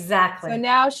 Boom. Exactly. So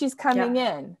now she's coming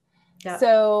in. Yeah.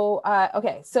 So,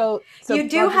 okay. So you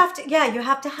do have to, you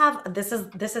have to have, this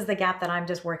is the gap that I'm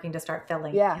just working to start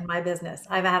filling in my business.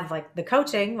 I have like the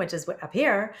coaching, which is up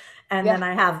here. And then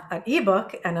I have an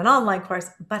ebook and an online course,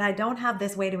 but I don't have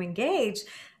this way to engage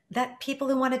that people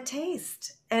who want to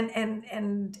taste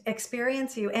and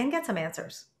experience you and get some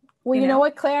answers. Well, you know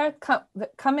what, Claire,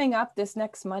 coming up this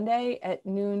next Monday at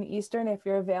noon Eastern, if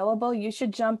you're available, you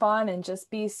should jump on and just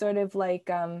be sort of like,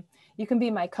 you can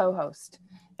be my co-host,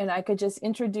 and I could just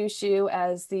introduce you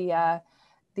as the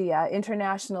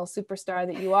international superstar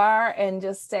that you are, and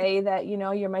just say that,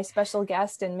 you're my special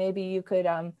guest, and maybe you could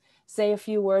say a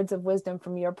few words of wisdom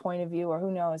from your point of view, or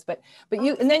who knows, but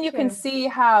you, and then you can see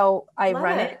how I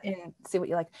run it and see what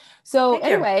you like. So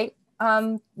anyway,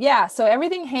 so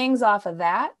everything hangs off of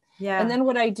that. And then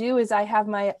what I do is I have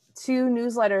my 2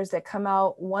 newsletters that come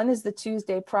out. One is the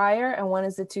Tuesday prior, and one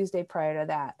is the Tuesday prior to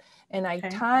that. And I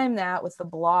time that with the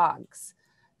blogs.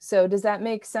 So does that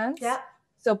make sense? Yeah.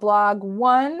 So blog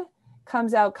 1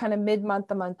 comes out kind of mid-month,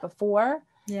 the month before.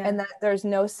 And that there's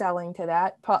no selling to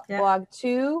that. Blog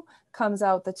 2 comes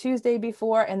out the Tuesday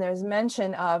before, and there's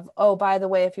mention of, oh, by the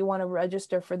way, if you want to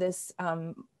register for this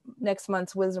next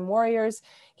month's Wisdom Warriors,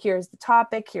 here's the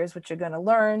topic, here's what you're going to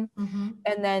learn.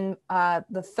 And then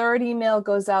the third email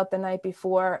goes out the night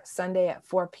before, Sunday at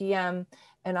 4 p.m.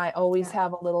 And I always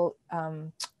have a little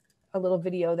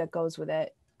video that goes with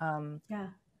it.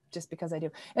 Just because I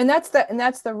do. And that's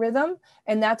the rhythm.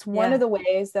 And that's one of the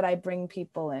ways that I bring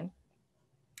people in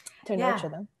to nurture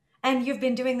them. And you've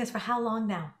been doing this for how long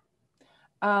now?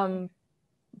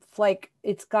 Like,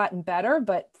 it's gotten better,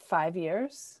 but 5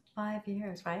 years. 5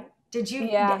 years, right? Did you,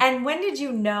 and when did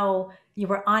you know you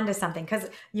were onto something? Because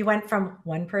you went from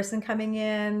one person coming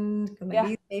in,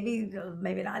 maybe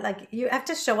not. Like, you have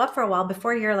to show up for a while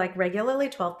before you're like regularly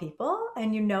 12 people,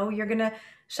 and you're going to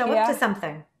show up to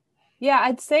something. Yeah,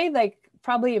 I'd say like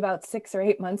probably about 6 or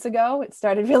 8 months ago, it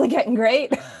started really getting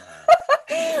great.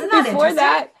 Before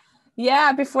that,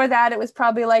 Yeah, before that, it was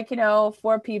probably like,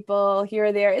 4 people here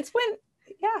or there.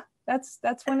 Yeah, that's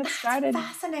when it That's started.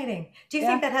 fascinating. Do you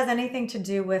think Yeah. that has anything to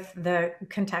do with the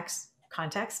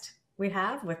context we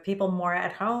have with people more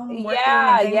at home working and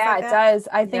Yeah, things yeah, like it that? does.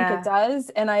 I think it Yeah. does.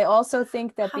 And I also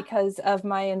think that Huh. because of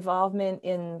my involvement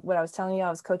in what I was telling you, I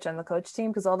was coach on the coach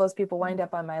team, because all those people Yeah. wind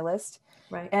up on my list.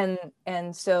 Right.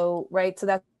 And so, right, so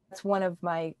that's one of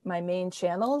my main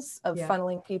channels of Yeah.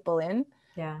 funneling people in.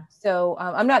 Yeah. So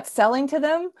I'm not selling to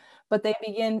them, but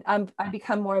I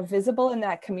become more visible in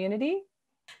that community.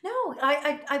 No,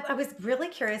 I was really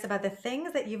curious about the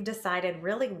things that you've decided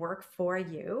really work for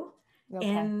you Okay.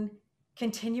 in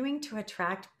continuing to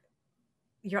attract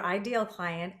your ideal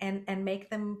client and make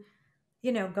them,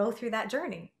 go through that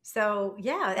journey. So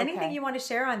yeah, anything Okay. you want to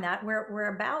share on that?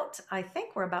 We're about, I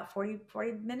think we're about 40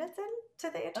 minutes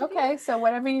into the interview. Okay. So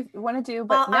whatever you want to do,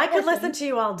 but Well, I could listen networking. to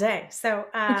you all day. So,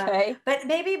 Okay. but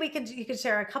maybe you could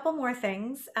share a couple more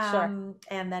things, Sure.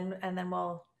 and then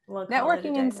we'll call it a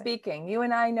Networking day. and But speaking. You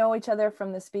and I know each other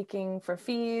from the Speaking for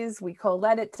Fees. We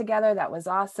co-led it together. That was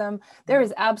awesome. There yeah.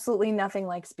 is absolutely nothing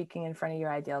like speaking in front of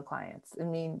your ideal clients. I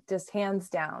mean, just hands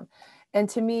down. And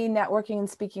to me, networking and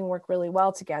speaking work really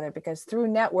well together, because through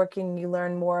networking, you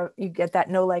learn more, you get that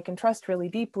know, like, and trust really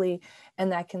deeply,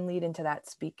 and that can lead into that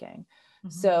speaking. Hmm.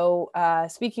 So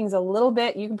speaking is a little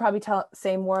bit, you can probably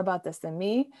say more about this than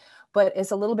me, but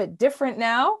it's a little bit different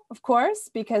now, of course,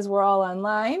 because we're all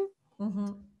online.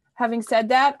 Hmm. Having said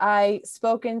that, I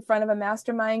spoke in front of a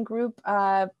mastermind group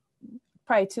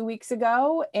probably 2 weeks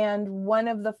ago, and one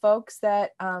of the folks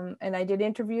and I did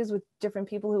interviews with different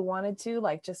people who wanted to,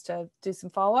 like, just to do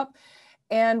some follow-up.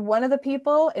 And one of the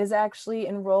people is actually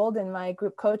enrolled in my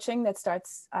group coaching that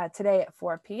starts today at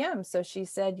 4 p.m. So she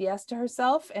said yes to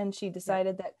herself, and she Yep.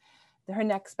 decided that her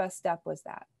next best step was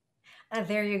that.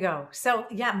 There you go. So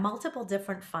yeah, multiple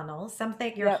different funnels. Some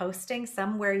that you're Yep, hosting,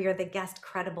 some where you're the guest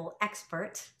credible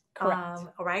expert, correct.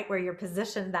 right? Where you're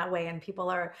positioned that way and people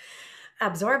are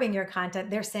absorbing your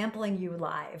content. They're sampling you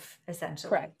live,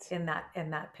 essentially, Correct. in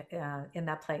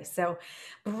that place. So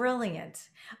brilliant.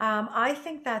 I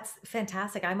think that's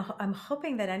fantastic. I'm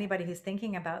hoping that anybody who's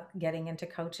thinking about getting into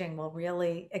coaching will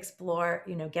really explore,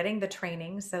 getting the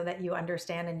training so that you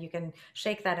understand and you can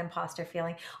shake that imposter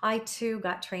feeling. I too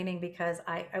got training because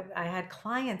I had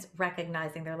clients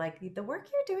recognizing, they're like, the work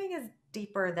you're doing is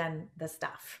deeper than the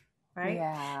stuff, right?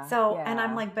 Yeah, So, and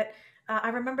I'm yeah. like, but I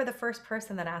remember the first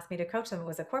person that asked me to coach them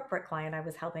was a corporate client. I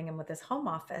was helping him with his home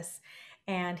office,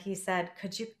 and he said,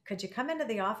 "Could you come into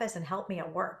the office and help me at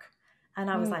work?"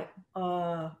 And I was Mm. like,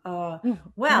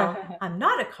 well, I'm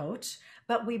not a coach,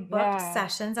 but we booked Yeah,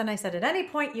 sessions, and I said, at any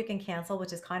point you can cancel,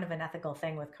 which is kind of an ethical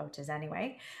thing with coaches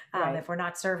anyway. right, If we're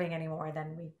not serving anymore,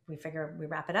 then we figure we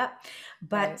wrap it up.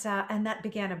 right. But and that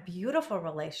began a beautiful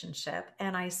relationship,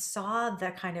 and I saw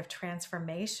the kind of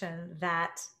transformation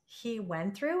that he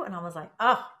went through, and I was like,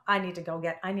 oh, I need to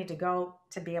go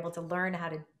to be able to learn how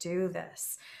to do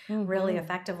this really Mm-hmm.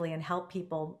 effectively and help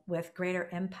people with greater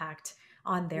impact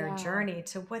on their Yeah, journey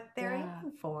to what they're yeah,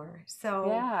 aiming for. So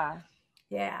yeah.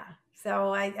 yeah.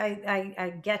 So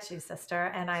I get you,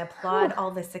 sister, and I applaud Whew.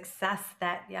 all the success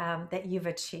that you've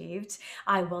achieved.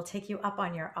 I will take you up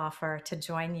on your offer to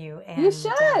join you, You and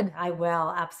should. I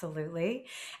will absolutely.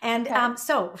 And Okay.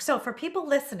 so for people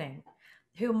listening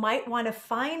who might want to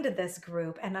find this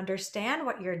group and understand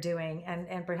what you're doing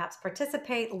and perhaps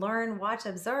participate, learn, watch,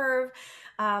 observe,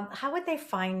 how would they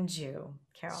find you,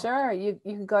 Carol? Sure. You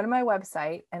can go to my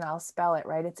website, and I'll spell it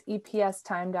right. It's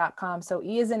epstime.com. So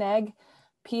E is in egg,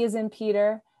 P is in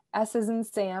Peter, S is in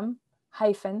Sam,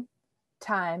 hyphen,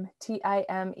 time,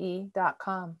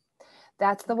 time.com.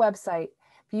 That's the website.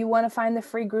 If you want to find the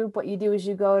free group, what you do is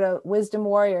you go to Wisdom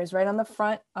Warriors. Right on the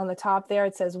front, on the top there,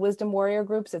 it says Wisdom Warrior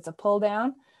Groups. It's a pull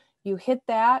down. You hit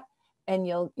that, and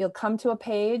you'll come to a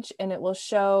page, and it will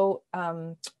show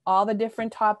all the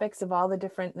different topics of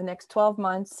the next 12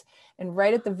 months. And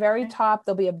right at the very Okay. top,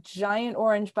 there'll be a giant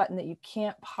orange button that you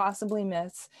can't possibly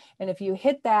miss. And if you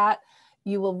hit that,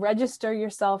 you will register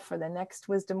yourself for the next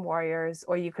Wisdom Warriors,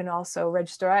 or you can also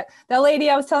register at that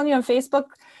lady I was telling you on Facebook.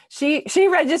 She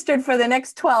registered for the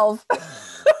next 12. It's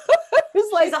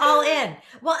She's like, all in.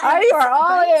 Well, and you are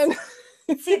all right?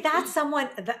 in. See, that's someone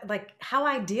that, like, how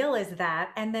ideal is that?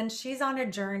 And then she's on a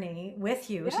journey with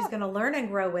you. She's Yeah, going to learn and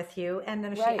grow with you. And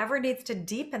then if she right. ever needs to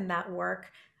deepen that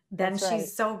work, then That's right.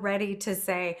 she's so ready to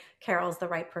say, Carol's the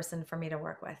right person for me to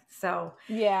work with. So,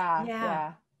 Yeah, yeah.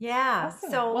 yeah. Yeah,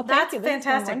 Awesome. so Well, thank that's you. This has been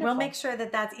fantastic. We'll make wonderful. sure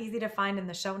that that's easy to find in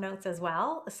the show notes as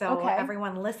well. So Okay.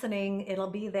 everyone listening,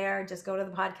 it'll be there. Just go to the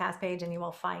podcast page and you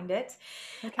will find it.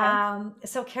 Okay.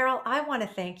 So Carol, I want to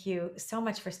thank you so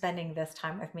much for spending this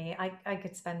time with me. I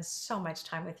could spend so much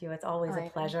time with you. It's always a I know.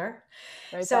 pleasure.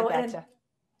 Right So, back at and you.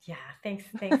 yeah, thanks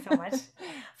so much.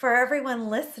 For everyone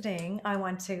listening, I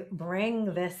want to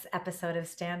bring this episode of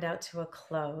Standout to a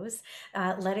close,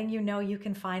 letting you know you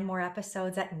can find more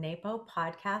episodes at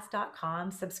napopodcast.com.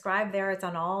 Subscribe there. It's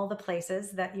on all the places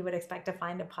that you would expect to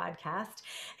find a podcast.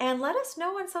 And let us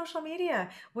know on social media.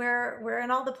 We're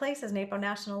in all the places, NAPO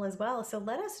National as well. So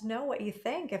let us know what you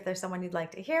think. If there's someone you'd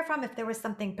like to hear from, if there was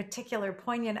something particular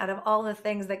poignant out of all the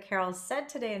things that Carol said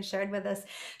today and shared with us,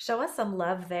 show us some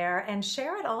love there and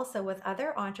share it also with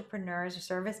other entrepreneurs or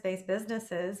service-based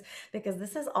businesses, because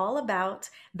this is all about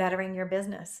bettering your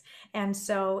business. And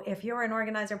so if you're an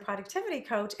organizer productivity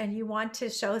coach and you want to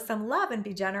show some love and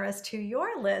be generous to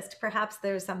your list, perhaps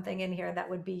there's something in here that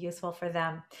would be useful for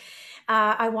them.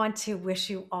 I want to wish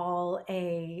you all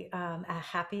a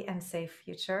happy and safe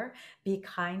future. Be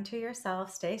kind to yourself,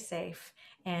 stay safe,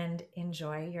 and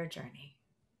enjoy your journey.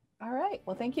 All right.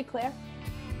 Well, thank you, Claire.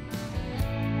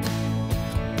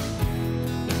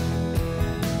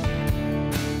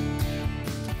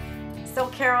 So,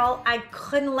 Carol, I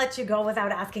couldn't let you go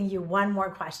without asking you one more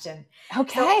question.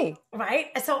 Okay. So, right?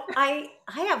 So, I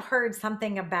have heard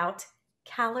something about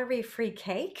calorie-free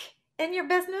cake in your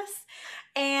business,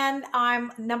 and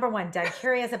I'm number one, dead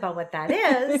curious about what that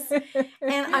is,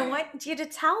 and I want you to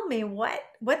tell me what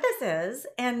this is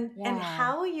and Yeah.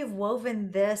 how you've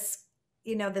woven this,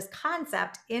 this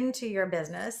concept into your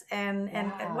business, and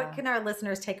what can our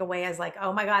listeners take away as like,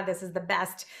 oh my God, this is the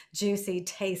best juicy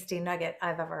tasty nugget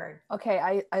I've ever heard.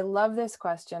 Okay, I love this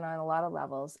question on a lot of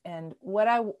levels, and what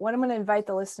I'm going to invite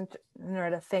the listener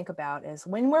to think about is,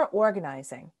 when we're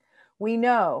organizing, we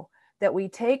know that we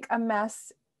take a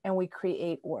mess and we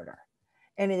create order,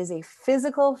 and it is a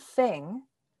physical thing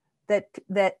that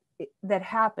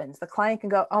happens. The client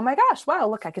can go, oh my gosh, wow,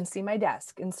 look, I can see my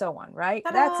desk, and so on, right?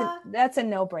 Ta-da! That's a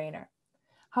no-brainer.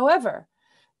 However,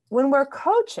 when we're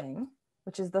coaching,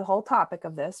 which is the whole topic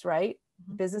of this, right?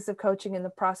 Mm-hmm. Business of coaching and the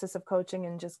process of coaching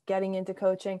and just getting into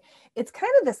coaching, it's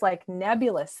kind of this like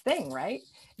nebulous thing, right?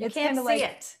 It's can't kind of see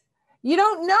it. You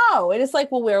don't know. It is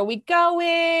like, well, where are we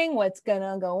going? What's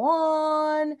gonna go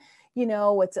on?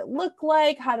 What's it look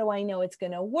like? How do I know it's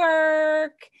gonna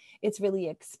work? It's really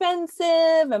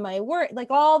expensive. Am I worried? Like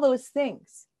all those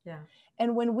things. Yeah.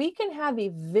 And when we can have a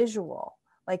visual,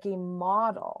 like a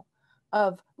model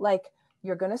of like,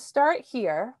 you're going to start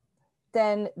here,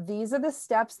 then these are the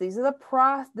steps, this is the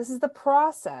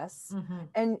process.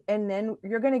 Mm-hmm. And then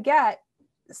you're going to get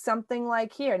something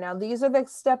like here. Now, these are the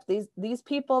steps, these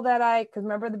people that because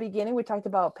remember at the beginning, we talked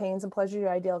about pains and pleasure, your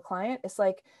ideal client. It's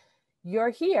like,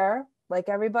 you're here, like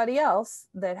everybody else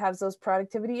that has those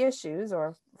productivity issues,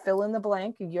 or fill in the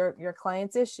blank, your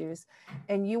client's issues,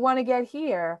 and you want to get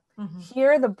here. Mm-hmm.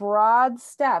 Here are the broad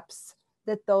steps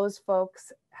that those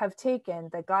folks have taken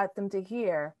that got them to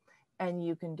here, and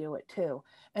you can do it too.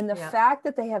 And the fact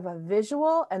that they have a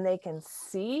visual and they can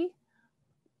see,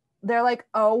 they're like,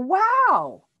 oh,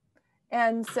 wow.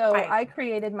 And so I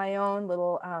created my own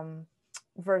little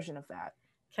version of that.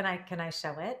 Can I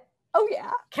show it? Oh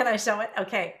yeah. Can I show it?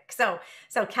 Okay. So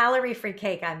calorie-free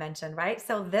cake I mentioned, right?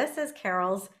 So this is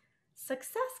Carol's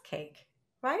success cake,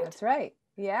 right? That's right.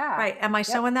 Yeah. Right. Am I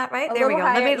showing that right? There we go.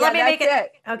 Higher. Let me make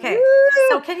it. Okay. Woo!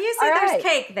 So can you see there's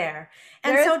cake there?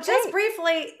 And so just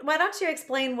briefly, why don't you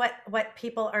explain what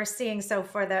people are seeing? So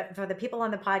for the people on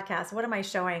the podcast, what am I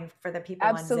showing for the people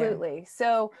Absolutely. on Zoom?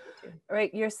 So,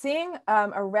 right, you're seeing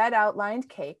a red outlined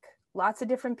cake, lots of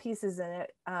different pieces in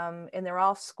it. And they're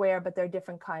all square, but they're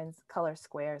different color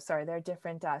squares. Sorry, they're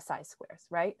different size squares,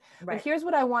 right? But here's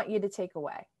what I want you to take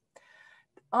away.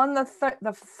 On the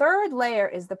third layer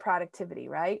is the productivity,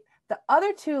 right? The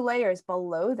other two layers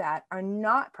below that are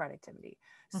not productivity.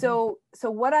 Mm-hmm. So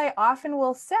what I often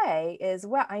will say is,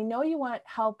 well, I know you want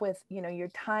help with, your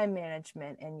time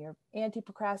management and your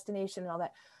anti-procrastination and all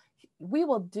that. We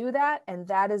will do that. And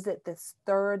that is at this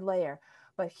third layer.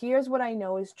 But here's what I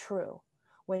know is true.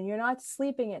 When you're not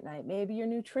sleeping at night, maybe your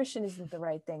nutrition isn't the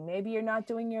right thing. Maybe you're not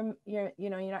doing you're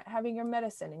not having your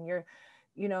medicine, and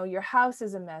your house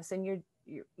is a mess, and you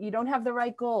don't have the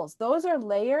right goals. Those are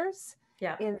layers.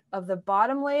 Yeah. Of the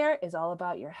bottom layer is all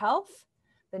about your health.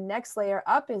 The next layer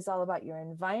up is all about your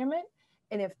environment.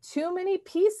 And if too many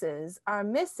pieces are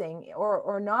missing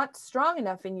or not strong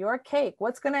enough in your cake,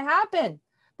 what's going to happen?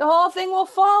 The whole thing will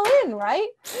fall in, right?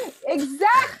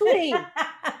 Exactly.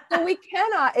 So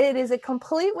it is a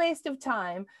complete waste of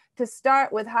time to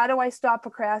start with, how do I stop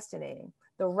procrastinating?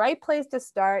 The right place to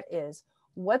start is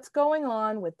what's going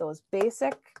on with those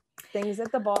basic things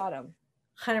at the bottom.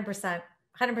 100%.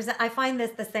 100%. I find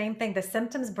this the same thing. The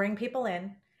symptoms bring people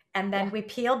in, and then we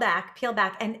peel back.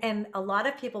 And a lot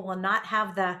of people will not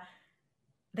have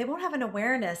they won't have an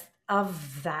awareness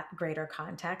of that greater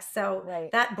context. So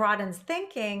that broadens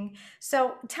thinking.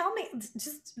 So tell me,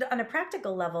 just on a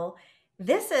practical level,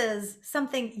 this is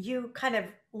something you kind of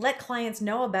let clients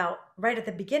know about right at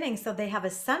the beginning, so they have a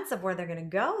sense of where they're going to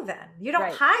go. Then you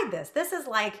don't hide this. This is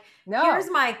like, here's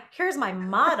my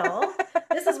model.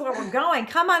 This is where we're going.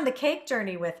 Come on the cake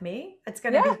journey with me. It's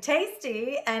going to be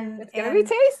tasty, and it's going to be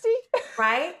tasty,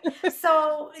 right?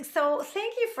 So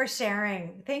thank you for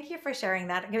sharing. Thank you for sharing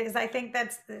that, because I think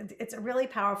it's really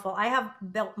powerful. I have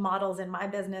built models in my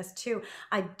business too.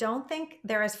 I don't think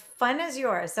they're as fun as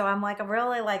yours. So I'm like, I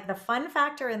really like the fun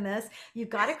factor in this. You've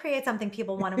got to create something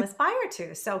people want to aspire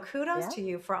to. So kudos to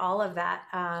you for all of that,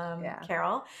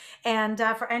 Carol. And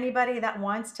for anybody that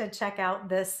wants to check out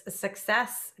this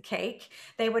success cake,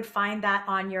 they would find that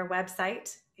on your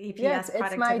website. EPS Productivity.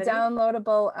 It's my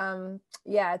downloadable.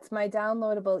 It's my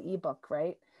downloadable ebook,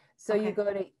 right? So you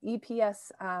go to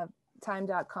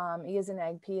epstime.com. E as in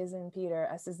egg, P as in Peter,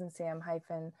 S as in Sam,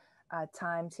 hyphen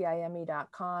time,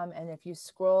 time.com. And if you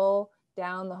scroll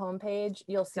down the homepage,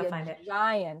 you'll see a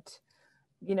giant,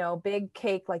 big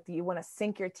cake like that you want to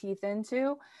sink your teeth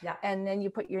into. Yeah. And then you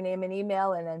put your name and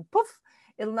email, and then poof,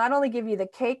 it'll not only give you the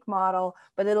cake model,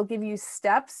 but it'll give you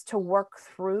steps to work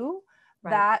through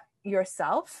that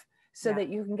yourself, so that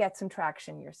you can get some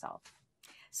traction yourself.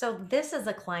 So this is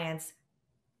a client's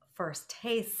first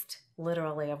taste,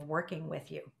 literally, of working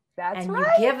with you. That's and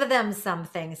right. You give them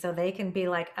something so they can be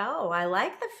like, oh, I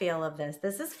like the feel of this.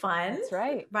 This is fun. That's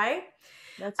right. Right?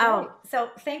 That's right. So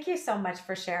thank you so much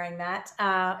for sharing that.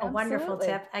 A wonderful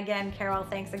tip. Again, Carol,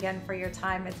 thanks again for your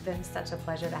time. It's been such a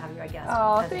pleasure to have you as a guest.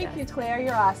 Oh, thank you, Claire.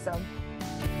 You're awesome.